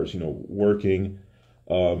 fathers, as far as, working.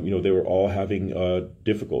 They were all having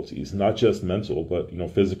difficulties, not just mental, but,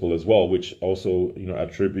 physical as well, which also,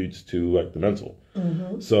 attributes to the mental.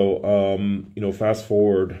 So, fast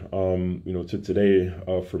forward, to today,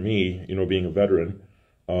 for me, being a veteran,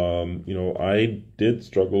 I did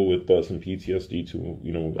struggle with some PTSD too,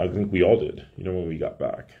 I think we all did, when we got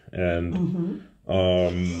back. And,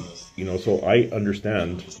 so I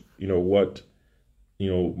understand, what,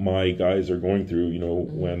 my guys are going through,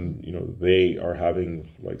 when, they are having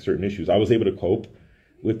certain issues. I was able to cope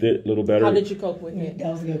with it a little better. How did you cope with it?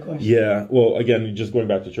 That was a good question. Yeah. Well, again, just going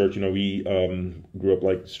back to church, we grew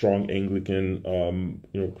up strong Anglican,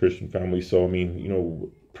 Christian family. So, I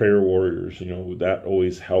mean, prayer warriors, that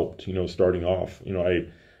always helped, starting off. I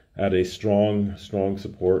had a strong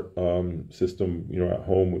support system, at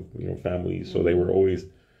home with, family. So they were always,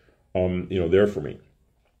 there for me.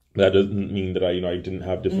 That doesn't mean that I didn't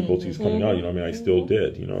have difficulties coming out, I still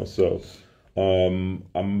did, so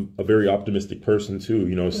I'm a very optimistic person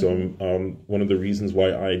too, so one of the reasons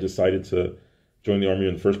why I decided to join the Army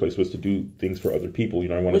in the first place was to do things for other people.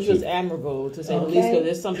 I wanted Which was admirable, to say the least, because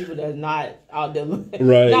there's some people that are not out there,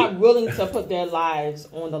 right, not willing to put their lives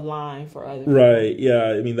on the line for other people. Right.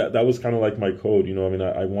 Yeah. That was kind of like my code.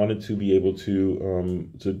 I wanted to be able to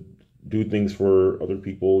do things for other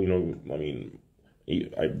people. I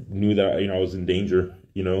knew that I was in danger.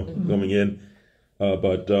 Coming in,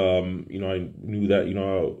 but I knew that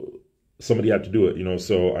somebody had to do it.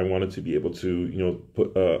 So I wanted to be able to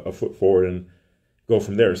put a foot forward and go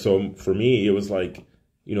from there. So for me, it was like,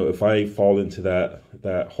 if I fall into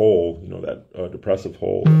that hole, that depressive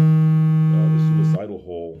hole, the suicidal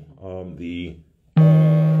hole, the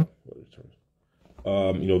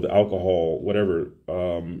the alcohol, whatever,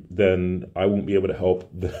 then I won't be able to help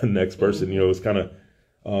the next person. It's kind of,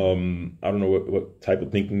 I don't know what type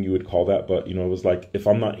of thinking you would call that, but it was like, if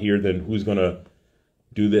I'm not here, then who's gonna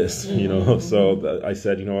do this? So I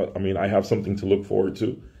said, I have something to look forward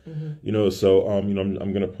to. So I'm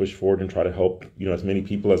going to push forward and try to help as many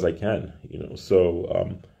people as I can.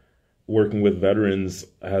 So working with veterans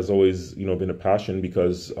has always been a passion,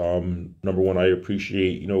 because number one, I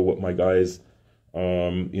appreciate what my guys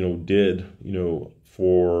did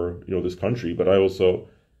for this country, but I also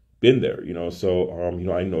been there. So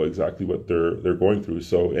I know exactly what they're going through.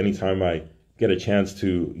 So anytime I get a chance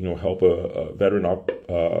to help a veteran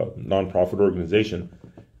nonprofit organization,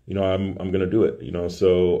 I'm going to do it,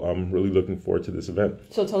 so I'm really looking forward to this event.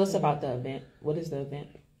 So tell us about the event. What is the event?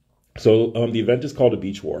 So the event is called a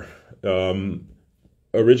beach war.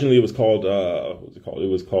 Originally it was called, what was it called? It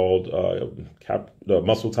was called the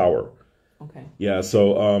Muscle Tower. Okay. Yeah.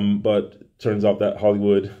 So, but turns out that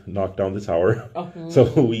Hollywood knocked down the tower. So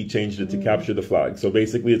we changed it to Capture the Flag. So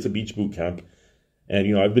basically it's a beach boot camp.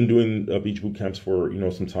 And, I've been doing beach boot camps for,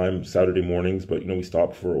 some time, Saturday mornings, but, we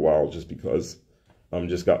stopped for a while just because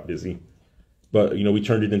just got busy. But, we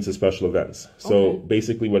turned it into special events. So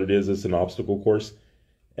basically what it is an obstacle course.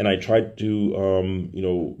 And I tried to,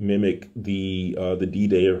 mimic the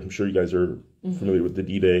D-Day. I'm sure you guys are familiar with the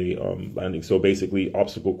D-Day landing. So basically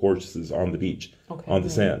obstacle courses on the beach, on the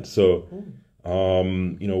sand. So,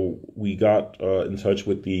 we got in touch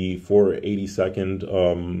with the 482nd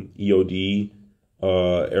EOD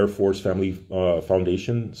Air Force Family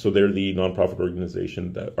Foundation. So they're the nonprofit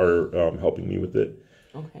organization that are helping me with it.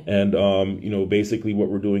 And, basically what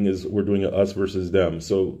we're doing is we're doing a us versus them.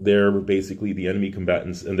 So they're basically the enemy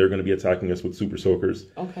combatants, and they're going to be attacking us with super soakers.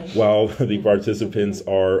 While the participants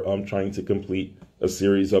are trying to complete a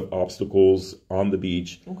series of obstacles on the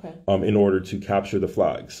beach in order to capture the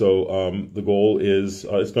flag. So the goal is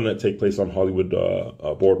it's going to take place on Hollywood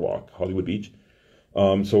Boardwalk, Hollywood Beach.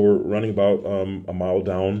 So we're running about a mile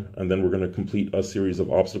down, and then we're going to complete a series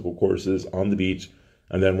of obstacle courses on the beach,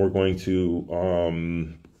 and then we're going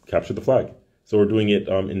to capture the flag. So we're doing it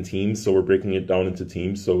in teams, so we're breaking it down into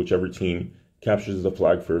teams, so whichever team captures the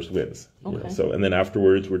flag first wins. So, and then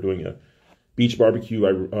afterwards we're doing a beach barbecue.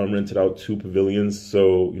 I rented out 2 pavilions,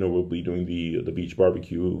 so we'll be doing the beach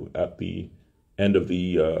barbecue at the end of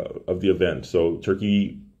the event. So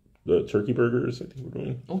the turkey burgers, I think we're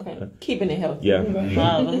doing. Keeping it healthy. Yeah.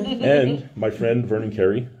 And my friend Vernon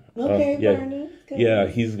Carey. Vernon. Yeah,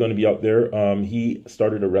 he's going to be out there. He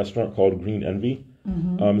started a restaurant called Green Envy.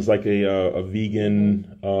 It's like a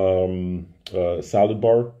vegan salad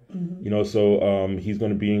bar. So he's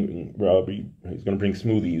going to bring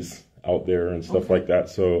smoothies out there and stuff like that.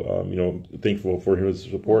 So thankful for his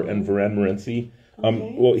support. And Varan Morency.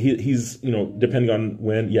 Well, he's depending on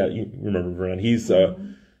when. Yeah, you remember Varan. He's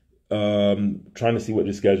trying to see what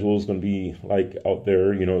his schedule is going to be like out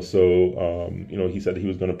there, so he said he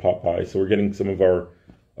was going to pop by. So we're getting some of our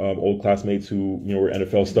old classmates who were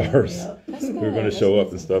NFL stars. We're going to show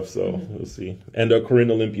up and stuff. So we'll see. And Corinne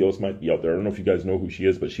Olympios might be out there. I don't know if you guys know who she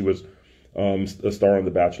is, but she was a star on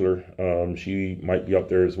The Bachelor. She might be out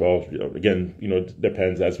there as well. Again, it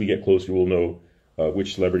depends. As we get closer, we'll know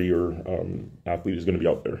which celebrity or athlete is going to be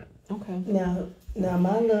out there. Now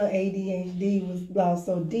my little ADHD was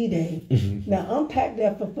also D-Day. Now unpack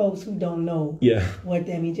that for folks who don't know what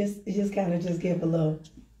that means. Just kind of give a little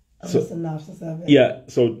synopsis of it. Yeah,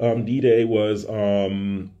 so D-Day was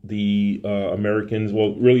the Americans,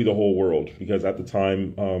 well, really the whole world, because at the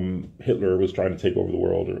time Hitler was trying to take over the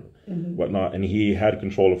world or whatnot, and he had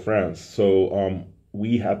control of France. So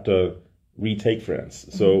we had to retake France.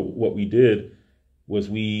 So what we did was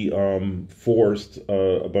we forced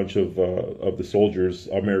a bunch of the soldiers,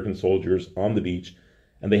 American soldiers, on the beach,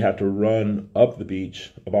 and they had to run up the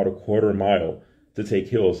beach about a quarter mile to take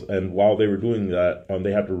kills. And while they were doing that,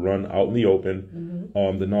 they had to run out in the open.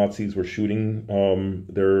 The Nazis were shooting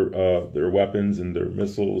their weapons and their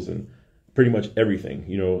missiles and pretty much everything,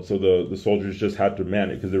 you know. So the soldiers just had to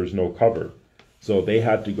man it because there was no cover. So they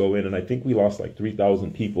had to go in, and I think we lost like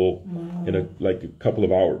 3,000 people in a couple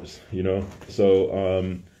of hours, you know.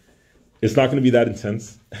 So it's not going to be that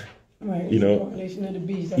intense. Right, you know, coordination of the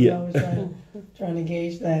beach. I'm always trying to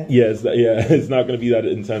gauge that. Yeah, it's not going to be that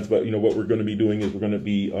intense, but you know what we're going to be doing is we're going to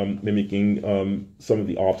be mimicking some of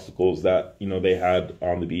the obstacles that you know they had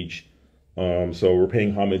on the beach. So we're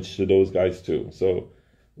paying homage to those guys too. So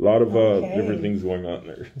a lot of different things going on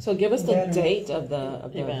there. So give us the date of the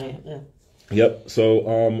event. Yeah. Yep.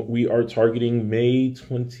 So we are targeting May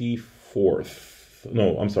 24th.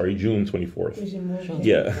 No, I'm sorry, June 24th.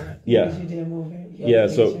 Yeah.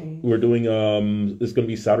 So we're doing, it's going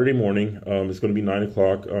to be Saturday morning. It's going to be 9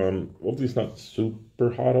 o'clock. Hopefully it's not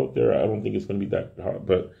super hot out there. I don't think it's going to be that hot,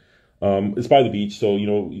 but it's by the beach. So, you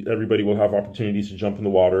know, everybody will have opportunities to jump in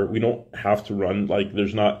the water. We don't have to run. Like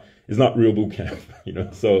it's not real boot camp, you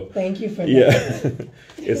know, so. Thank you for that.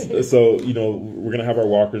 Yeah. So, you know, we're going to have our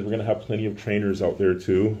walkers. We're going to have plenty of trainers out there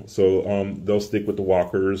too. So they'll stick with the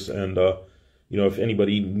walkers and, you know, if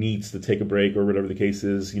anybody needs to take a break or whatever the case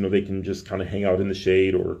is, you know, they can just kind of hang out in the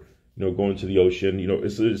shade or, you know, go into the ocean. You know,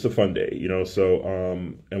 it's a fun day, you know. So,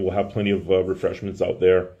 and we'll have plenty of refreshments out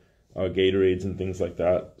there, Gatorades and things like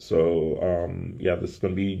that. So, yeah, this is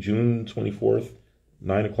going to be June 24th,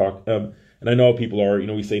 9 o'clock. And I know people are, you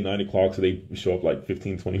know, we say 9 o'clock, so they show up like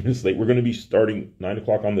 15, 20 minutes late. We're going to be starting 9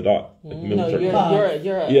 o'clock on the dot. Like no, you're in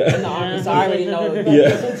the army, so I already know.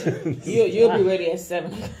 You'll be ready at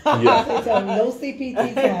 7 o'clock. Yeah. No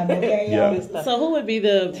CPT time, okay? Yeah. So who would be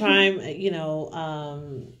the prime, you know,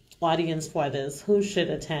 audience for this? Who should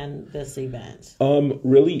attend this event?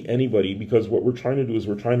 Really anybody, because what we're trying to do is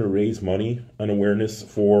we're trying to raise money and awareness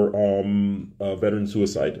for veteran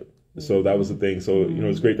suicide. So that was the thing. So, you know,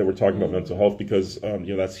 it's great that we're talking about mental health because, you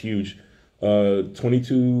know, that's huge.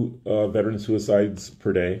 22 veteran suicides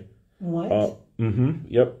per day. What?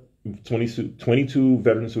 Yep. 22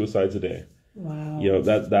 veteran suicides a day. Wow. You know,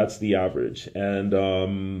 that's the average. And,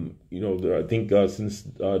 you know, I think since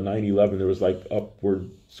 9/11, there was like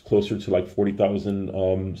upwards closer to like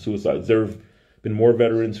 40,000 suicides. There have been more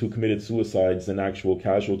veterans who committed suicides than actual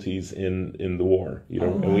casualties in the war, you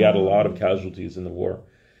know, and we had a lot of casualties in the war.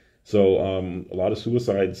 So a lot of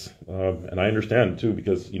suicides, and I understand too,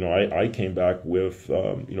 because, you know, I came back with,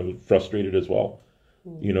 you know, frustrated as well,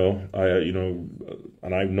 you know,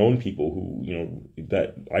 and I've known people who, you know,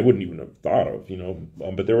 that I wouldn't even have thought of, you know,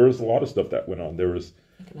 but there was a lot of stuff that went on. There was,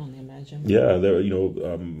 I can only imagine. Yeah, there, you know,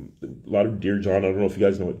 a lot of Dear John. I don't know if you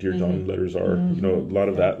guys know what Dear John letters are. You know, a lot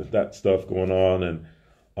of that stuff going on, and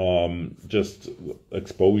just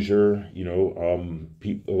exposure, you know,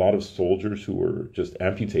 a lot of soldiers who were just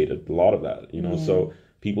amputated, a lot of that, you know, so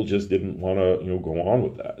people just didn't want to, you know, go on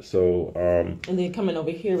with that. So, and then coming over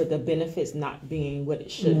here with the benefits not being what it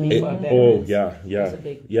should be for veterans.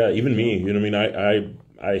 Yeah. Even me, you know, I mean,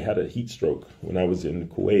 I had a heat stroke when I was in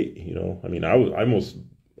Kuwait, you know, I mean, I almost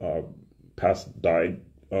died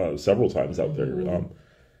several times out there.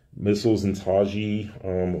 Missiles in Taji,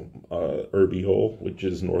 Erbil, which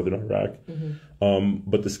is northern Iraq.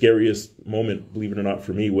 But the scariest moment, believe it or not,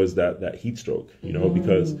 for me was that heat stroke, you know,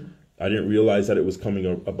 because I didn't realize that it was coming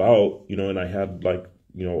about, you know, and I had like,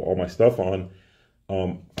 you know, all my stuff on.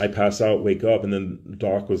 I pass out, wake up, and then the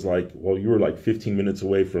doc was like, well, you were like 15 minutes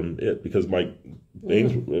away from it because my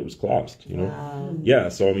veins, it was collapsed, you know? Wow. Yeah,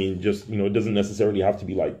 so I mean, just, you know, it doesn't necessarily have to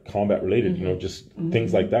be like combat related, you know, just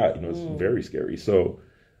things like that, you know, it's very scary. So,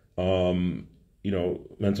 you know,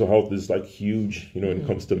 mental health is like huge, you know, when it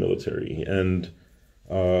comes to military, and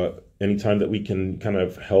anytime that we can kind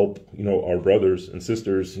of help, you know, our brothers and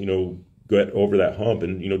sisters, you know, get over that hump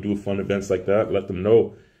and, you know, do fun events like that, let them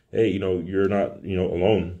know, hey, you know, you're not, you know,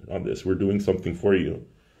 alone on this. We're doing something for you,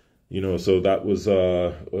 you know. So that was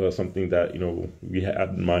something that, you know, we had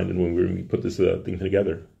in mind, and when we put this thing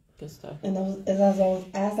together. Good stuff. And as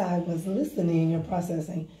I was listening and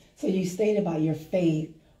processing, so you stated about your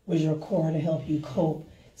faith was your core to help you cope.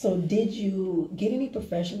 So did you get any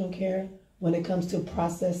professional care when it comes to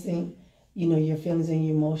processing, you know, your feelings and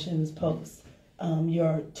your emotions post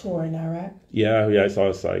your tour in Iraq? Yeah, I saw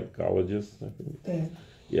a psychologist, I think. Good.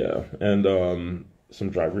 Yeah, and some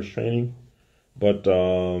driver's training, but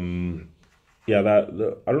I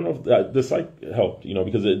don't know if the psych helped,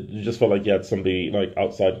 because it just felt like you had somebody like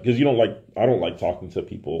outside, because I don't like talking to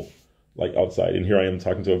people like outside, and here I am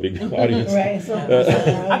talking to a big audience. Right. So,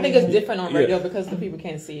 I think it's different on radio because the people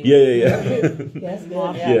can't see you. Yeah. That's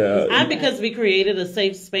good. Yeah. And because we created a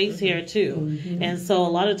safe space here too. And so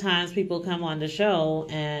a lot of times people come on the show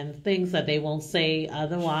and things that they won't say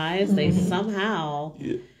otherwise, they somehow,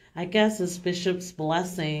 I guess it's Bishop's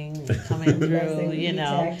blessing coming through,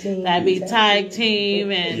 that'd be tag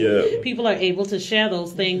team, and people are able to share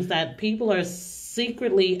those things that people are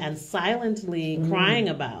secretly and silently crying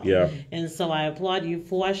about. Yeah. And so I applaud you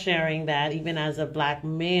for sharing that. Even as a black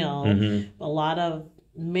male, a lot of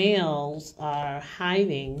males are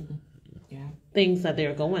hiding things that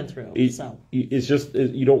they're going through. It's just,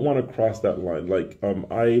 you don't want to cross that line. Like,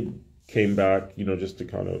 I came back, just to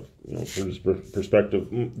kind of, from this perspective,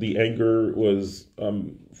 the anger was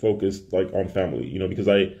focused like on family, because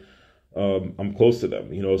I'm close to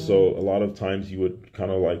them, so a lot of times you would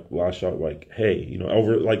kind of like lash out like, hey,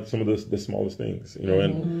 over like some of the smallest things, and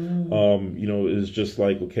it's just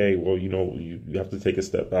like, okay, well, you have to take a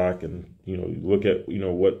step back and, look at,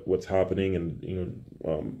 what's happening, and,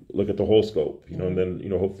 look at the whole scope, and then,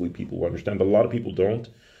 hopefully people will understand, but a lot of people don't.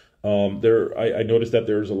 I noticed that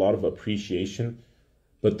there's a lot of appreciation,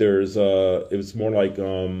 but there's it was more like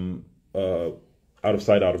out of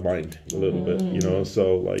sight, out of mind a little bit,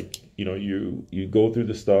 so like, you go through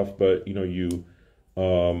the stuff, but you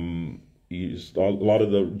a lot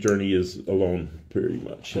of the journey is alone pretty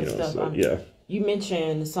much, You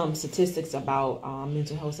mentioned some statistics about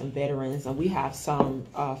mental health and veterans, and we have some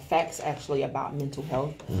facts actually about mental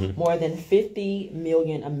health. More than 50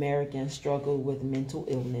 million Americans struggle with mental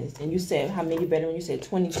illness. And you said how many veterans? You said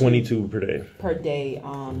 22. 22 per day. Per day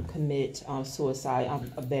commit suicide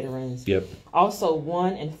of veterans. Yep. Also,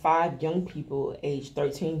 1 in 5 young people aged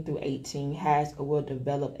 13 through 18 has or will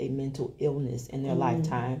develop a mental illness in their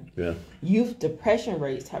lifetime. Yeah. Youth depression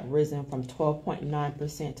rates have risen from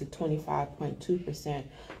 12.9% to 25.2%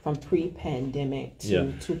 from pre-pandemic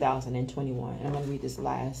to 2021. And I'm going to read this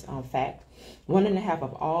last fact. 1.5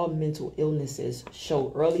 of all mental illnesses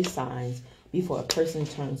show early signs before a person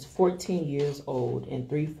turns 14 years old, and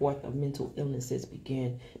 3/4 of mental illnesses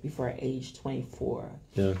begin before age 24.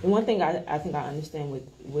 Yeah. And one thing I think I understand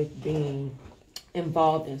with being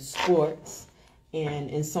involved in sports and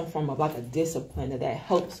in some form of like a discipline that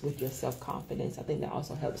helps with your self-confidence. I think that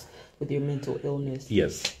also helps with your mental illness.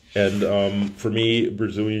 Yes. And for me,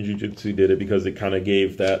 Brazilian Jiu-Jitsu did it because it kind of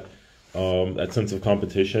gave that sense of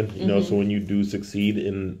competition, so when you do succeed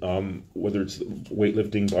in whether it's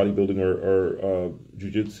weightlifting, bodybuilding, or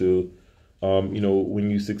Jiu-Jitsu, when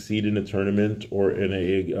you succeed in a tournament or in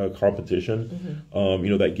a competition,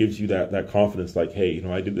 that gives you that confidence, like, hey,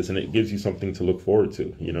 I did this, and it gives you something to look forward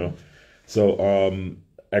to, So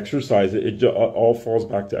exercise, it all falls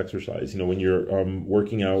back to exercise. When you're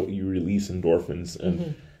working out, you release endorphins,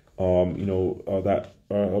 and that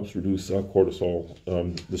helps reduce cortisol,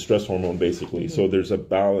 the stress hormone, basically. So there's a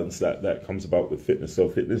balance that comes about with fitness. So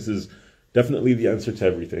fitness is definitely the answer to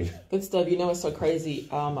everything. Good stuff. It's so crazy.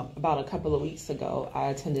 About a couple of weeks ago, I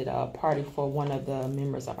attended a party for one of the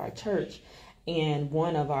members of our church. And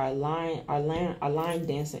one of our line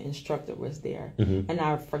dancing instructor was there, and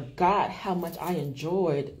I forgot how much I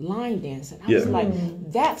enjoyed line dancing. I was like,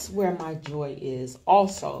 that's where my joy is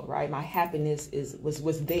also, right? My happiness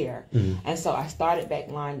was there. And so I started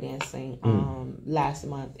back line dancing last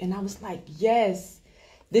month, and I was like, yes,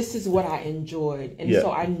 this is what I enjoyed. And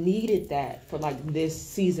so I needed that for like this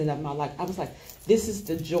season of my life. I was like, this is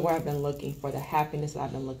the joy I've been looking for, the happiness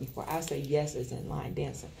I've been looking for. I say yes is in line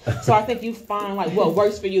dancing. So I think you find like what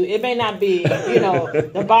works for you. It may not be,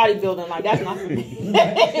 the bodybuilding, like that's not for me.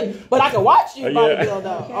 But I can watch you bodybuild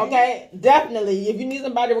though, okay? Definitely. If you need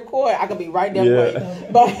somebody to record, I can be right there for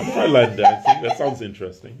you. But I like dancing. That sounds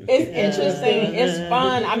interesting. It's interesting. It's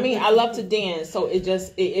fun. I mean, I love to dance, so it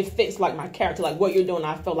just it fits like my character, like what you're doing.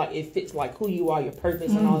 I feel like it fits like who you are, your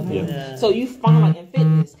purpose, and all of that. So you find like in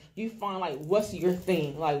fitness, you find like what's your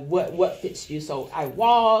thing, like what fits you. So I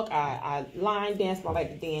walk, I line dance, I like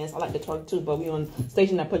to dance, I like to twerk too, but we on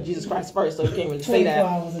station that put Jesus Christ first, so you can't really say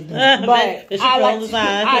that. But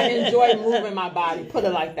I enjoy moving my body, put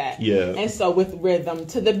it like that. Yeah. And so with rhythm,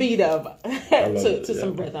 to the beat of to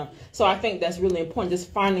some rhythm. So I think that's really important,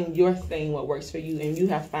 just finding your thing, what works for you, and you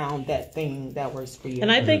have found that thing that works for you.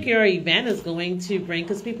 And I think your event is going to bring,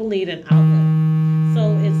 because people need an outlet.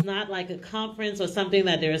 So it's not like a conference or something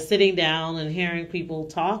that they're sitting down and hearing people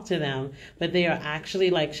talk to them, but they are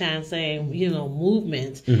actually, like Shan saying,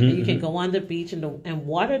 movement. And you can go on the beach, and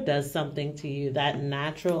water does something to you, that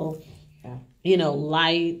natural Yeah. You know,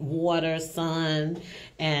 light, water, sun,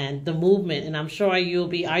 and the movement. And I'm sure will you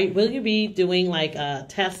be doing like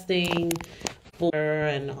testing for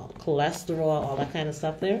and cholesterol, all that kind of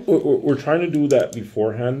stuff there? We're trying to do that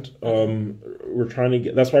beforehand. We're trying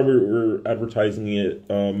to that's why we're advertising it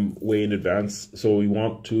way in advance. So we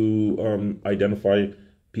want to identify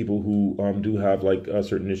people who do have like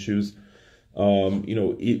certain issues. You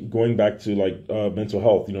know, going back to like mental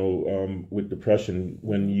health, you know, with depression,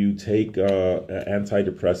 when you take an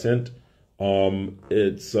antidepressant,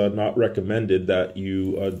 it's not recommended that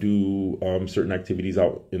you do certain activities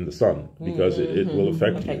out in the sun because it will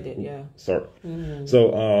affect you. It, yeah. Sorry.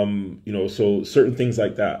 So, you know, so certain things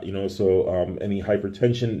like that, you know, so any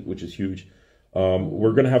hypertension, which is huge.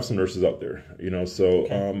 We're going to have some nurses out there, you know, so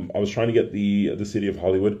I was trying to get the city of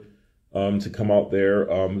Hollywood to come out there.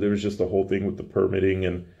 There was just a whole thing with the permitting,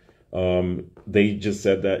 and they just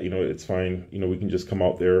said that, you know, it's fine, you know, we can just come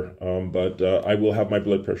out there. But I will have my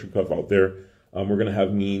blood pressure cuff out there. We're going to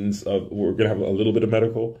have we're going to have a little bit of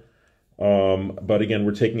medical. But again,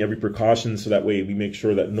 we're taking every precaution so that way we make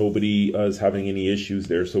sure that nobody is having any issues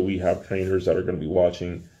there. So we have trainers that are going to be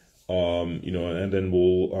watching, you know, and then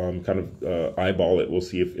we'll kind of eyeball it. We'll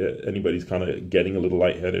see if anybody's kind of getting a little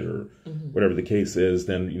lightheaded or whatever the case is.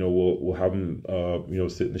 Then, you know, we'll have them, you know,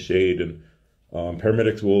 sit in the shade, and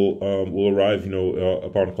paramedics will arrive, you know,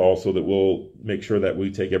 upon call, so that we'll make sure that we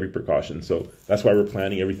take every precaution. So that's why we're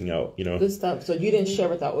planning everything out, you know. Good stuff. So you didn't share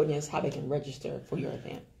with our audience how they can register for your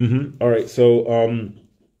event. All right. So,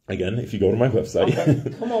 again, if you go to my website,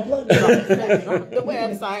 Come on, plug The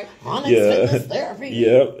website. Ony-X Fitness Therapy.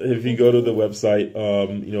 yeah, if you go to the website,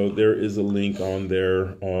 you know, there is a link on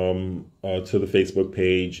there to the Facebook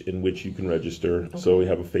page in which you can register. Okay. So we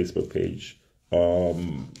have a Facebook page,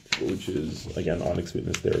 which is, again, Ony-X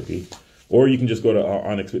Fitness Therapy. Or you can just go to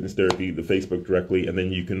Ony-X Fitness Therapy, the Facebook directly, and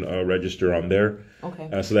then you can register on there.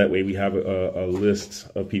 Okay. So that way we have a list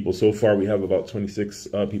of people. So far we have about 26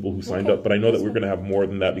 people who signed up, but I know that we're going to have more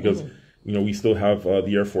than that because, you know, we still have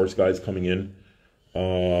the Air Force guys coming in.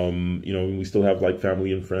 You know, we still have like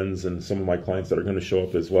family and friends and some of my clients that are going to show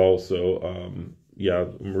up as well. So, yeah,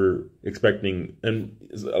 we're expecting, and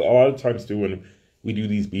a lot of times too, when we do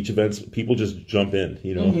these beach events, people just jump in,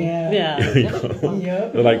 you know. Yeah. You know?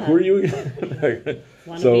 Yep. They're like, who are you?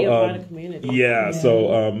 Want to be a part of the community. Yeah,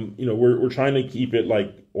 so you know, we're trying to keep it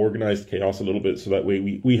like organized chaos a little bit, so that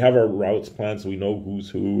way we have our routes planned, so we know who's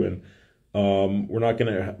who, and we're not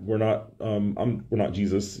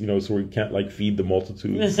Jesus, you know, so we can't like feed the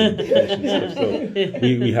multitudes and stuff. So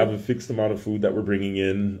we have a fixed amount of food that we're bringing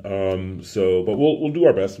in. So, but we'll do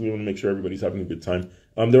our best. We want to make sure everybody's having a good time.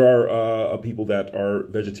 There are people that are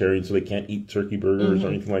vegetarian, so they can't eat turkey burgers or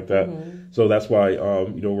anything like that. So that's why,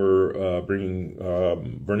 you know, we're bringing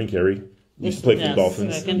Vernon Carey. He used to play for the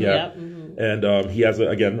Dolphins. And he has,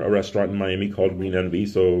 a restaurant in Miami called Green Envy.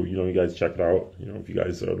 So, you know, you guys check it out. You know, if you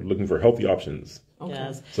guys are looking for healthy options. Okay.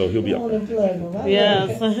 Yes. So he'll be up there.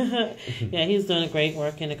 Yes. Yeah, he's doing a great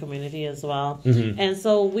work in the community as well. And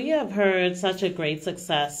so we have heard such a great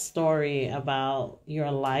success story about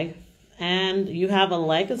your life. And you have a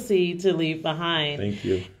legacy to leave behind. Thank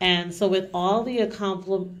you. And so with all the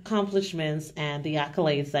accomplishments and the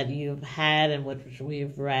accolades that you've had and which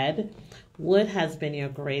we've read, what has been your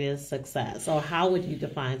greatest success? Or how would you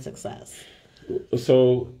define success?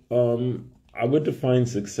 So I would define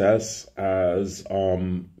success as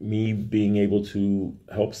me being able to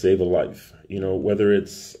help save a life. You know, whether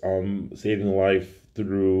it's saving a life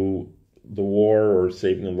through the war or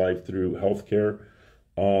saving a life through healthcare.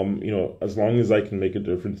 You know, as long as I can make a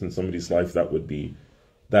difference in somebody's life, that would be,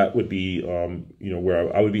 you know,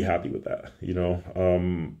 where I would be happy with that, you know,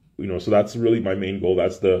 so that's really my main goal.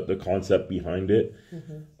 That's the concept behind it, you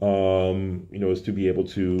know, is to be able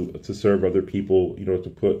to serve other people, you know, to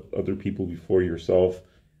put other people before yourself.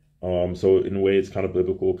 So in a way, it's kind of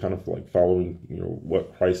biblical, kind of like following, you know,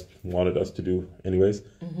 what Christ wanted us to do anyways.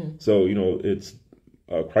 So, you know, it's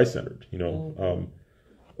Christ-centered, you know,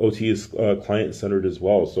 OT is client-centered as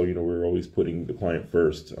well. So, you know, we're always putting the client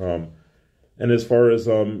first. And as far as,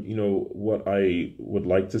 you know, what I would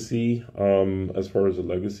like to see as far as a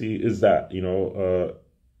legacy is that, you know,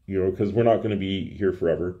 because we're not going to be here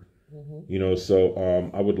forever, you know, so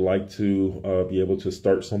I would like to be able to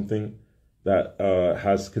start something that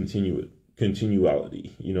has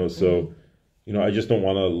continuality, you know, so, you know, I just don't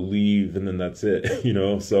want to leave and then that's it, you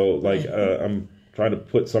know, so like I'm trying to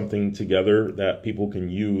put something together that people can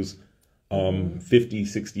use 50,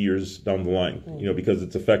 60 years down the line, you know, because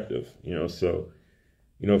it's effective, you know, so,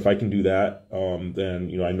 you know, if I can do that, then,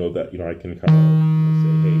 you know, I know that, you know, I can kind of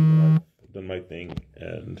say, hey, you know, I've done my thing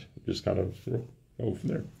and just kind of go from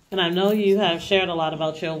there. And I know you have shared a lot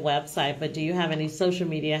about your website, but do you have any social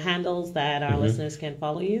media handles that our listeners can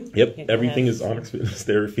follow you? Yep, Okay, go everything ahead. is Ony-X Fitness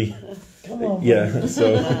Therapy. Come on. Yeah,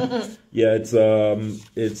 so yeah, it's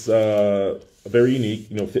very unique,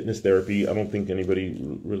 fitness therapy. I don't think anybody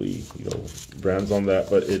really, brands on that,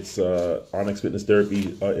 but it's Ony-X Fitness Therapy,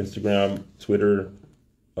 Instagram, Twitter,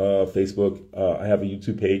 Facebook. I have a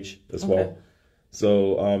YouTube page as well.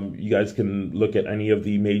 So you guys can look at any of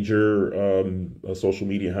the major social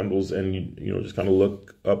media handles and, just kind of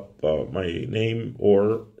look up my name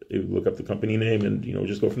or look up the company name and,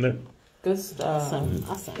 just go from there. Good stuff.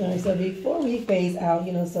 Awesome. All right, so before we phase out,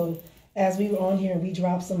 so as we were on here, we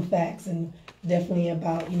dropped some facts and definitely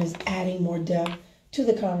about, just adding more depth to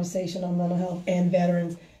the conversation on mental health and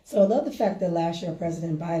veterans. So I love the fact that last year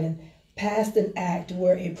President Biden passed an act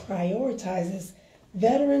where it prioritizes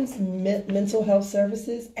veterans' mental health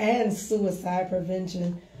services and suicide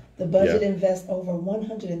prevention. The budget invests over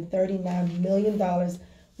 $139 million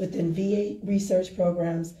within VA research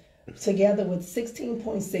programs, together with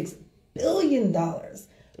 $16.6 billion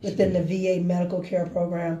within the VA medical care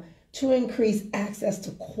program to increase access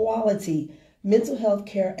to quality mental health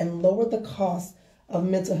care and lower the cost of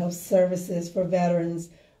mental health services for veterans,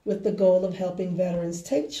 with the goal of helping veterans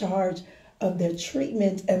take charge of their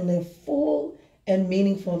treatment and live full and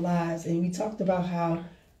meaningful lives. And we talked about how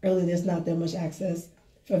earlier there's not that much access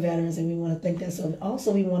for veterans, and we want to thank that. So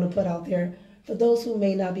also we want to put out there for those who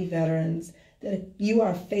may not be veterans that if you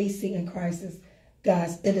are facing a crisis,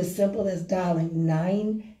 guys, it is simple as dialing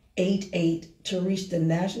 988 to reach the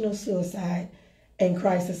National Suicide and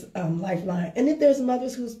Crisis Lifeline. And if there's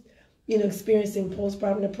mothers who's experiencing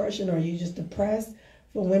postpartum depression, or you're just depressed,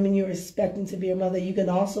 for women you're expecting to be a mother, you can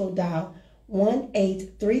also dial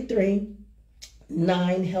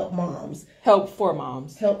 1-833-9-HELP MOMS. Help for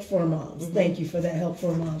moms. Help for moms. Thank you for that. Help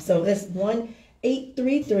for moms. So that's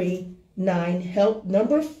 1-833-9-HELP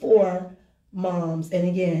number 4 moms. And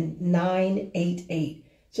again, 988.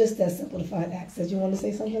 Just that simple to find access. You want to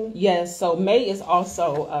say something? Yes, so May is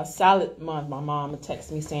also a salad month. My mom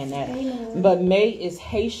texted me saying that. Hey, Mom. But May is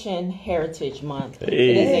Haitian Heritage Month. Hey.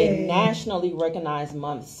 It is a nationally recognized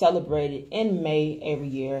month celebrated in May every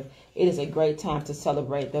year. It is a great time to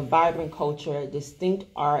celebrate the vibrant culture, distinct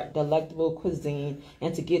art, delectable cuisine,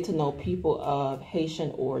 and to get to know people of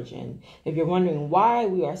Haitian origin. If you're wondering why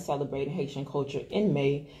we are celebrating Haitian culture in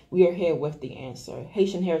May, we are here with the answer.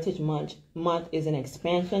 Haitian Heritage Month is an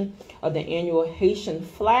expansion of the annual Haitian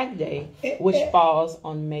Flag Day, which falls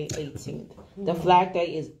on May 18th. The Flag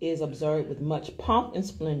Day is observed with much pomp and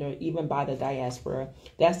splendor, even by the diaspora.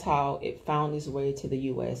 That's how it found its way to the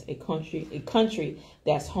U.S., a country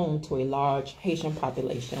that's home to a large Haitian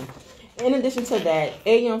population. In addition to that,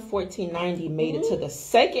 AM 1490 made it to the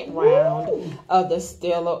second round of the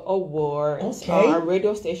Stellar Awards. Okay. Our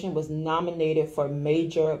radio station was nominated for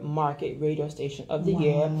Major Market Radio Station of the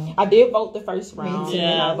Year. I did vote the first round,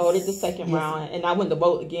 and I voted the second round, and I went to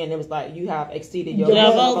vote again. It was like, you have exceeded your votes.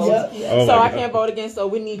 Oh So my I God. can't vote again, so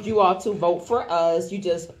we need you all to vote for us. You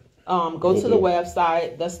just go to the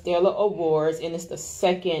website, the Stellar Awards, and it's the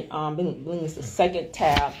second, I believe it's the second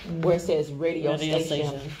tab where it says radio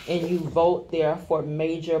station, and you vote there for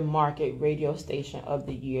Major Market Radio Station of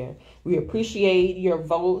the Year. We appreciate your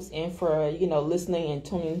votes and for listening and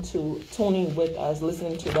tuning with us,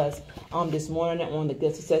 listening to us this morning on the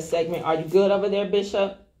Good Success segment. Are you good over there,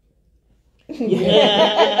 Bishop?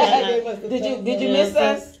 Yeah. Did you miss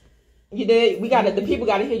us? You did. The people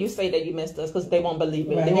got to hear you say that you missed us because they won't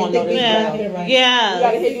believe it. Right. They won't know this. Yeah. Real. Yeah. We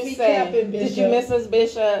got to hear you Be say, capping, "Did you miss us,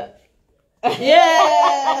 Bishop?"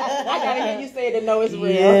 Yeah. I got to hear you say it to know it's real.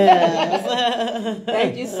 Yes.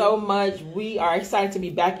 Thank you so much. We are excited to be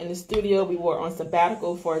back in the studio. We were on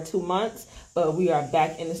sabbatical for 2 months, but we are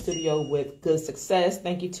back in the studio with Good Success.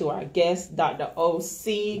 Thank you to our guest, Dr.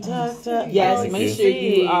 O.C. Yes, Thank make you. sure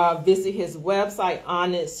you visit his website,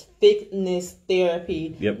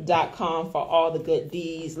 honestfitnessTherapy.com for all the good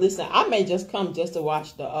deeds. Listen, I may just come just to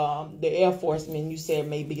watch the Air Forcemen. You said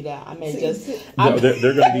maybe that. I may just. No, they're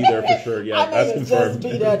going to be there for sure. Yeah, I that's may confirmed.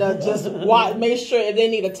 just be there to just watch, make sure if they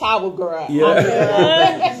need a towel, girl.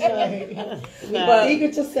 Yeah. But eager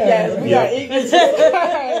to serve. Yes, we are eager to serve.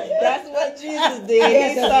 That's what Jesus did.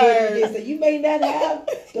 Yes, He that's what served. it is. So you may not have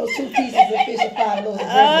those 2 pieces of fish and 5 loaves of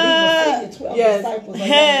bread, but he will send you 12 Yes. disciples.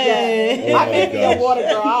 Hey. Oh I my may be a gosh. water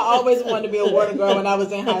girl. I always wanted to be a water girl when I was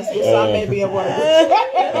in high school, so I may be a water girl.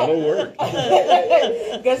 That'll work.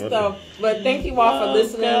 Good stuff. But thank you all for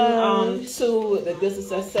listening to the Good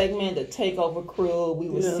Success segment, the Takeover Crew. We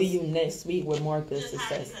will see you next week with more Good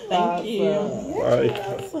Success. Thank you. Bye.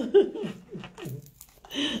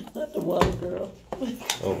 Not the water girl.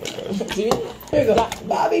 Oh my gosh. Here you go.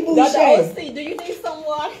 Bobby Dr. Boucher. OC, do you need some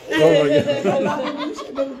water? Oh my god. Bobby Boucher.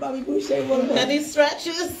 Remember Bobby Boucher? Any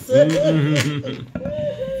stretches?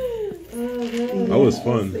 That was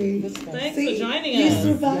fun. Thanks for joining You us.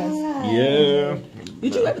 survived. Yeah.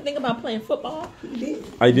 Did you ever think about playing football?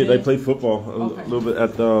 I did. I played football a little bit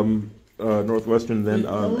at Northwestern, then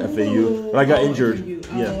FAU. But I got injured.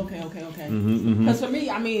 Yeah. Oh, okay. Because for me,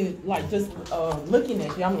 I mean, like just looking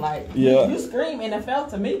at you, I'm like, Yeah. you scream NFL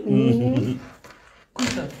to me.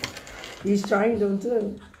 He's trying them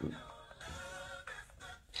too.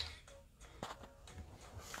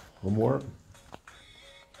 One more.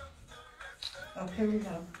 Okay, we go.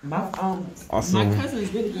 My Awesome. my cousin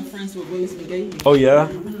is really good friends with Willis McGahee. Oh yeah.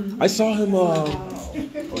 I saw him. Oh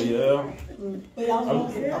yeah. But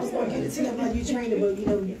I was going to get into that about you training, but you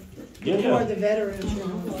know, Yeah. the veterans.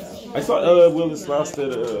 I saw Willis last at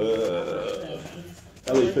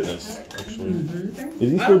LA Fitness. Actually,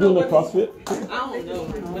 is he still doing the CrossFit? I don't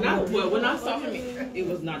know. When I saw him, it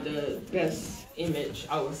was not the best image,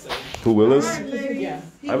 I would say. Who, Willis? Yeah.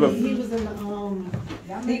 He was in the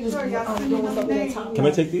he was doing something at time. Can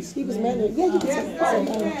I take these? He was married. Yeah, you can take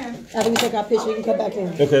it. After we take our picture, you can come back in.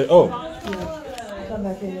 Okay. Oh, Come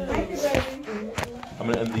back in. I'm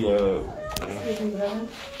gonna end the.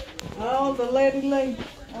 Oh, the lady.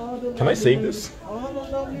 Can I save this?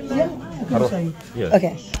 Yeah. How do- Yeah.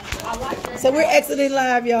 Okay. So we're exiting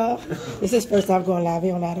live, y'all. This is first time going live. We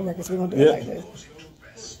don't know how to work it, so we're going to do it like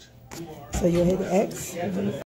this. So you'll hit the X.